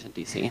Washington,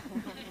 D.C.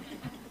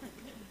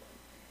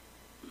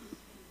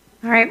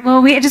 All right.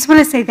 Well, I just want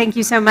to say thank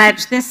you so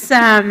much. This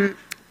panel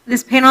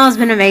has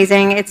been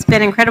amazing. It's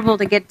been incredible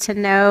to get to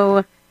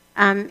know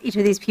each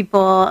of these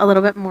people a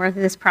little bit more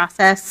through this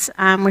process.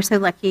 We're so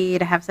lucky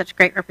to have such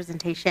great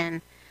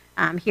representation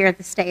here at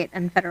the state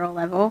and federal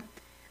level.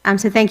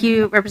 So thank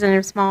you,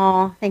 Representative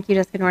Small. Thank you,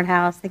 Jessica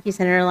Nordhaus. Thank you,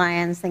 Senator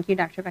Lyons. Thank you,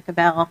 Dr. Becca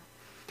Bell.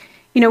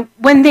 You know,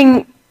 one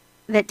thing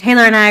that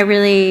Taylor and I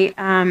really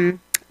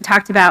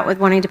talked about with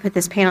wanting to put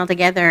this panel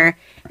together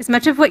is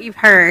much of what you've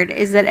heard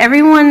is that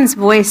everyone's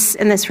voice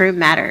in this room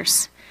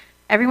matters.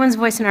 Everyone's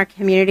voice in our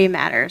community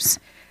matters.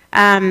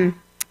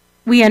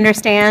 We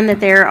understand that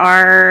there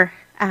are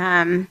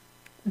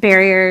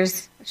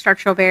barriers,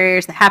 structural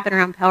barriers that happen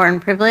around power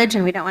and privilege,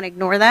 and we don't want to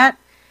ignore that.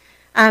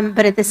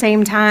 But at the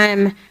same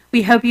time,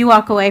 we hope you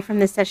walk away from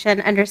this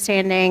session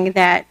understanding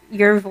that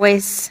your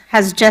voice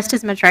has just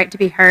as much right to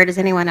be heard as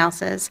anyone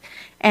else's,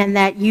 and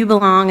that you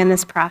belong in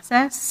this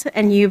process,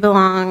 and you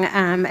belong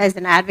as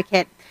an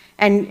advocate,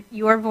 and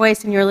your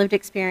voice and your lived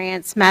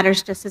experience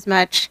matters just as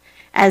much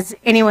as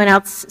anyone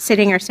else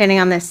sitting or standing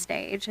on this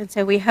stage. And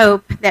so we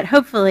hope that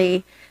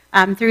hopefully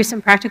through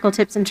some practical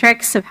tips and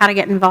tricks of how to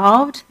get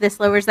involved,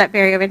 this lowers that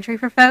barrier of entry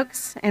for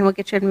folks and will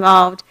get you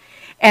involved.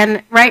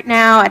 And right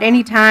now, at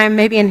any time,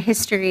 maybe in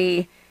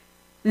history,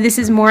 this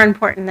is more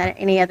important than at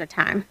any other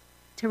time,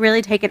 to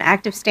really take an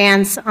active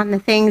stance on the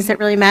things that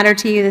really matter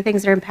to you, the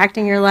things that are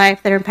impacting your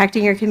life, that are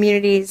impacting your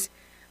communities.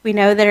 We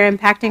know that are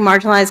impacting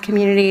marginalized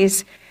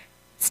communities.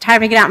 It's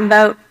time to get out and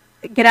vote.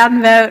 Get out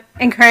and vote.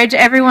 Encourage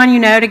everyone you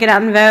know to get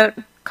out and vote.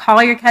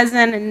 Call your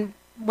cousin in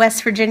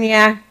West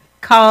Virginia.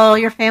 Call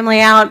your family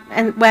out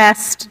and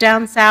west,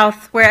 down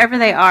south, wherever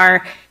they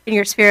are in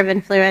your sphere of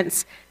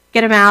influence.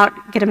 Get them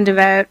out, get them to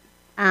vote,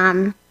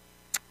 and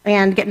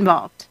get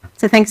involved.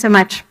 So thanks so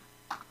much.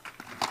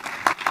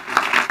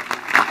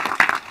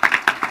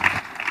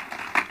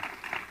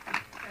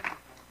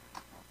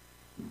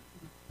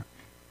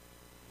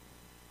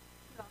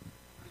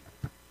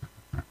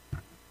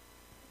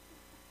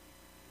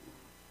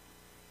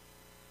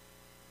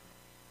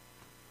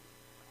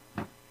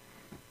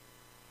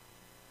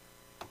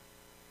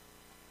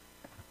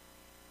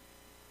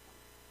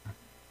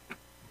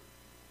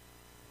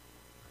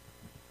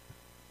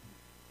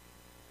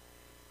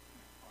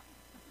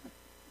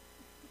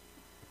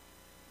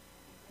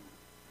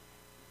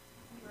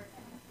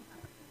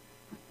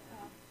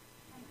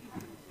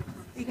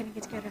 Are you going to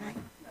get to go tonight?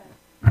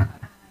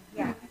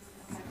 Yeah,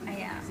 I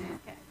am.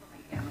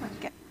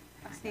 Okay.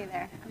 I'll see you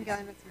there. I'm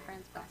going with some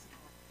friends, but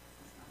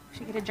we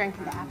should get a drink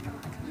in the after.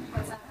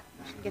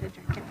 We should get a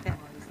drink in the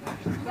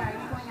Yeah, are you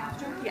going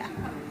after? Yeah.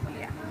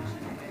 Yeah.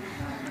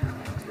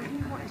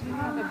 Do you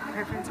have a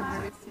preference of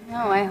where to sit?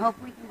 No, I hope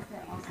we can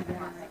sit all together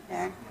right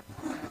there.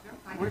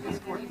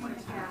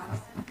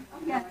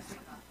 Yes.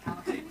 I'm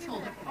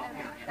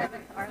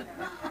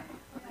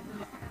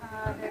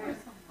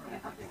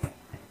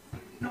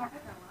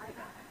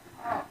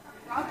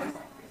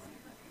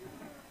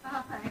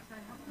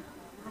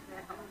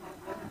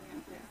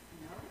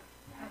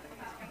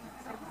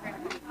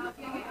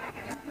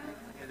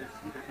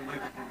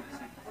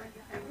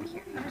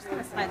just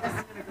going to slide this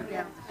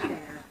down. I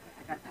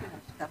got too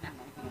much stuff in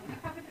my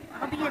hand.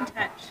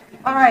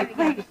 All right,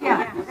 please,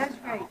 yeah, that's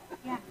great.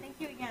 Yeah,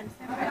 thank you again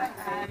so much.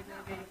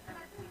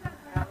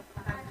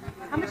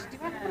 How much do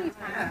I have any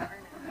time?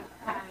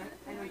 I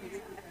don't think so.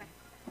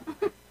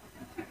 Okay.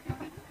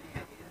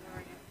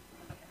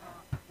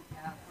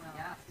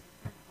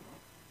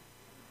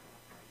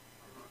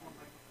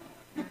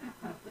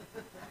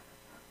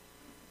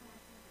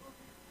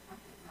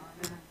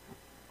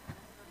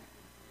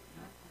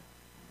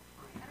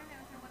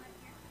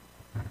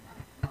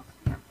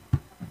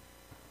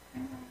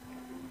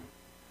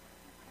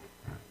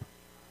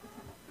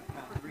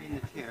 Three in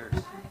the chairs.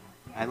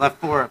 I left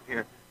four up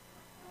here.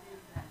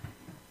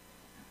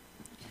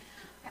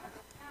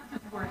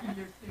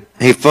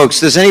 Hey, folks,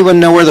 does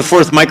anyone know where the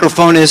fourth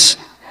microphone is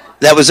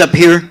that was up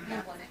here?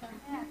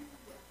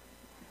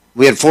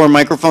 We had four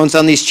microphones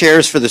on these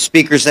chairs for the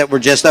speakers that were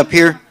just up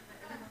here.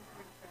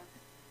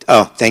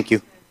 Oh, thank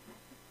you.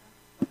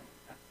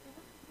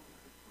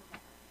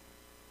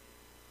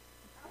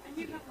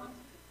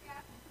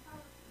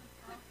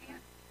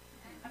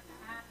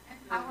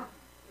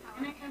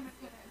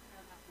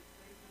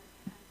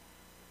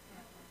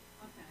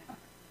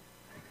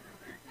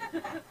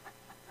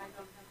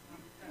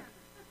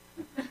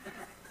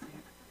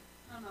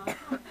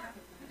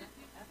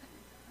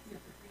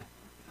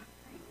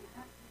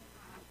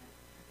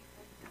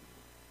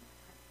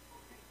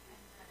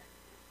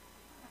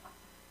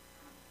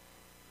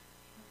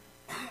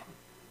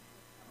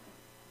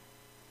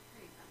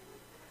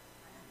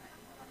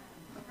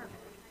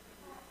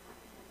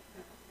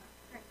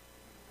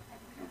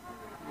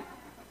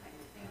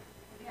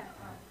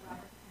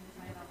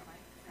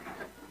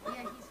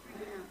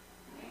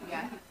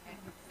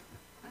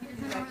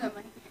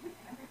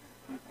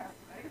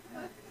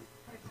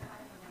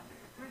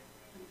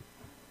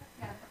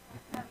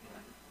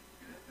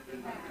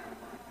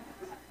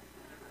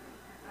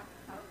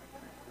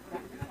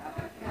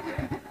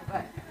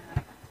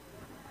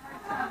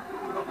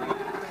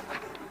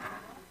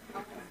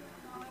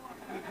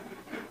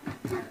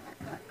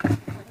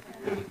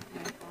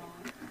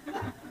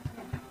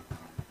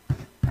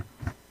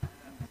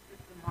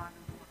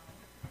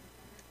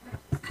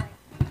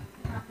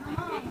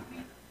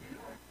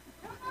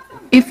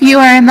 If you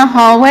are in the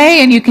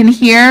hallway and you can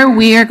hear,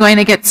 we are going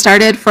to get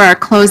started for our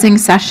closing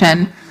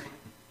session.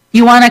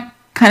 You want to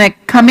kind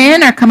of come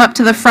in or come up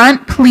to the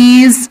front,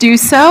 please do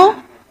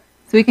so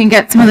we can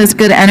get some of this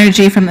good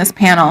energy from this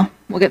panel.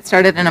 We'll get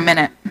started in a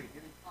minute. I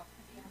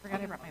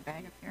forgot I brought my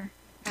bag up here.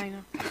 I know.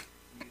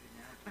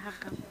 I have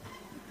come.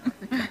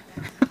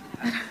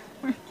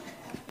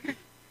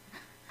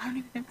 I don't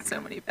even have so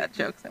many bad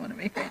jokes I want to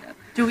make right now.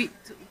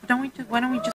 Why don't we just